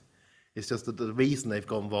right. It's just that the reason they've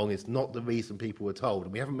gone wrong is not the reason people were told.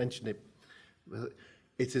 And we haven't mentioned it.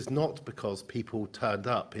 It is not because people turned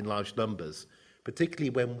up in large numbers, particularly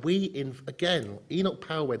when again, Enoch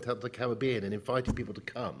Powell went out to the Caribbean and invited people to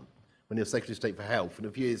come when he was Secretary of State for Health, and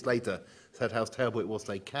a few years later said how terrible it was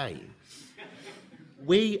they came.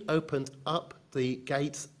 We opened up the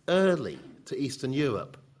gates early to Eastern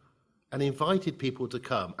Europe and invited people to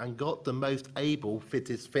come and got the most able,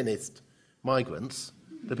 fittest, thinnest migrants,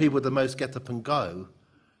 the people with the most get up and go,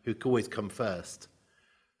 who could always come first.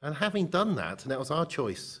 And having done that, and that was our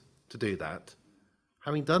choice to do that,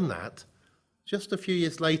 having done that, just a few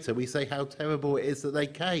years later, we say how terrible it is that they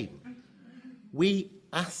came. We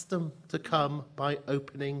asked them to come by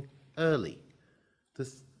opening early.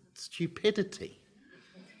 The stupidity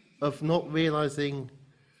of not realizing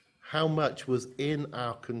how much was in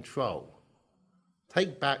our control.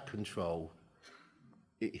 Take back control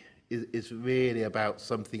is really about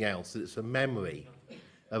something else. It's a memory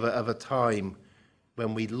of a time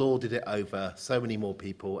when we lorded it over so many more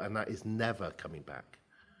people, and that is never coming back.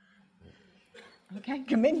 Okay,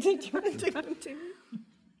 Gurminder, do you want to continue?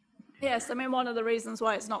 Yes, I mean, one of the reasons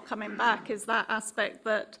why it's not coming back is that aspect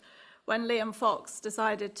that when Liam Fox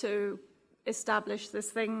decided to establish this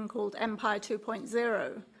thing called Empire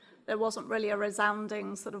 2.0, there wasn't really a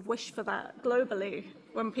resounding sort of wish for that globally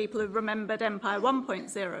when people have remembered Empire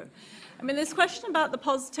 1.0. I mean, this question about the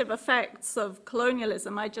positive effects of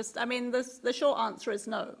colonialism, the short answer is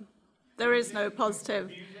no. There is no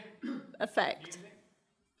positive effect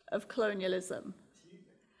of colonialism.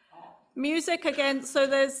 Music, again, so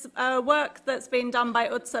there's work that's been done by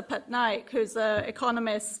Utsa Patnaik, who's an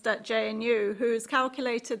economist at JNU, who's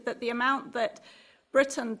calculated that the amount that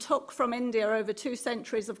Britain took from India over 2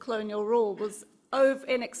 centuries of colonial rule was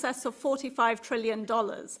in excess of $45 trillion.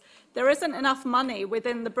 There isn't enough money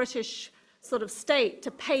within the British sort of state to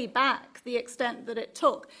pay back the extent that it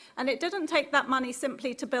took. And it didn't take that money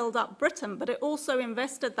simply to build up Britain, but it also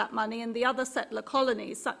invested that money in the other settler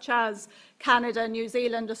colonies, such as Canada, New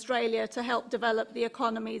Zealand, Australia, to help develop the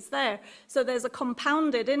economies there. So there's a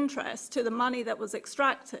compounded interest to the money that was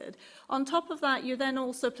extracted. On top of that, you then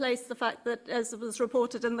also place the fact that, as was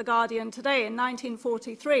reported in The Guardian today, in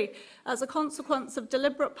 1943, as a consequence of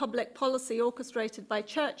deliberate public policy orchestrated by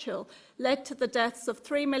Churchill, led to the deaths of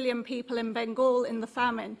 3 million people in Bengal in the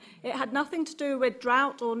famine. It had nothing to do with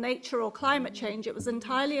drought or nature or climate change. It was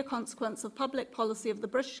entirely a consequence of public policy of the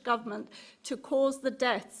British government to cause the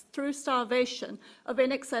deaths through starvation of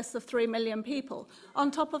in excess of 3 million people. On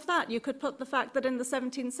top of that, you could put the fact that in the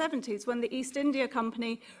 1770s, when the East India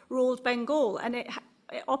Company ruled Bengal, and it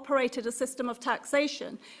operated a system of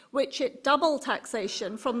taxation, which it doubled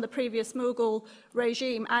taxation from the previous Mughal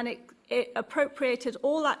regime, and it appropriated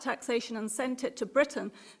all that taxation and sent it to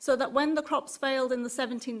Britain, so that when the crops failed in the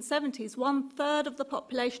 1770s, 1/3 of the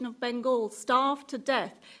population of Bengal starved to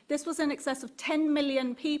death. This was in excess of 10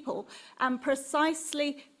 million people, and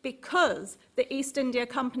precisely because the East India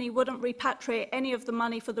Company wouldn't repatriate any of the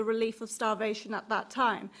money for the relief of starvation at that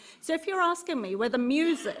time. So if you're asking me whether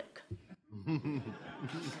music...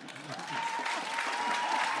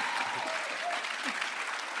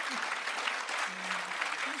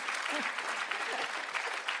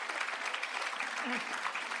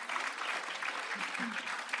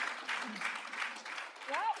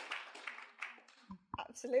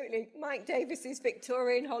 Absolutely. Mike Davis's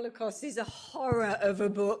Victorian Holocaust is a horror of a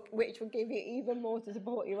book, which will give you even more to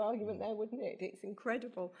support your argument there, wouldn't it? It's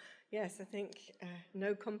incredible. Yes, I think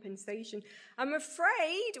no compensation. I'm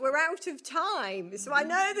afraid we're out of time. So I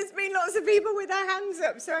know there's been lots of people with their hands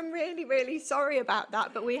up, so I'm really, really sorry about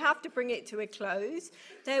that, but we have to bring it to a close.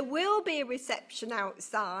 There will be a reception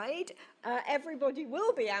outside. Everybody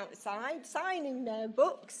will be outside signing their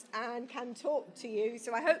books and can talk to you.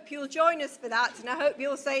 So I hope you'll join us for that, and I hope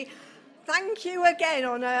you'll say thank you again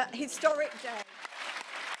on a historic day.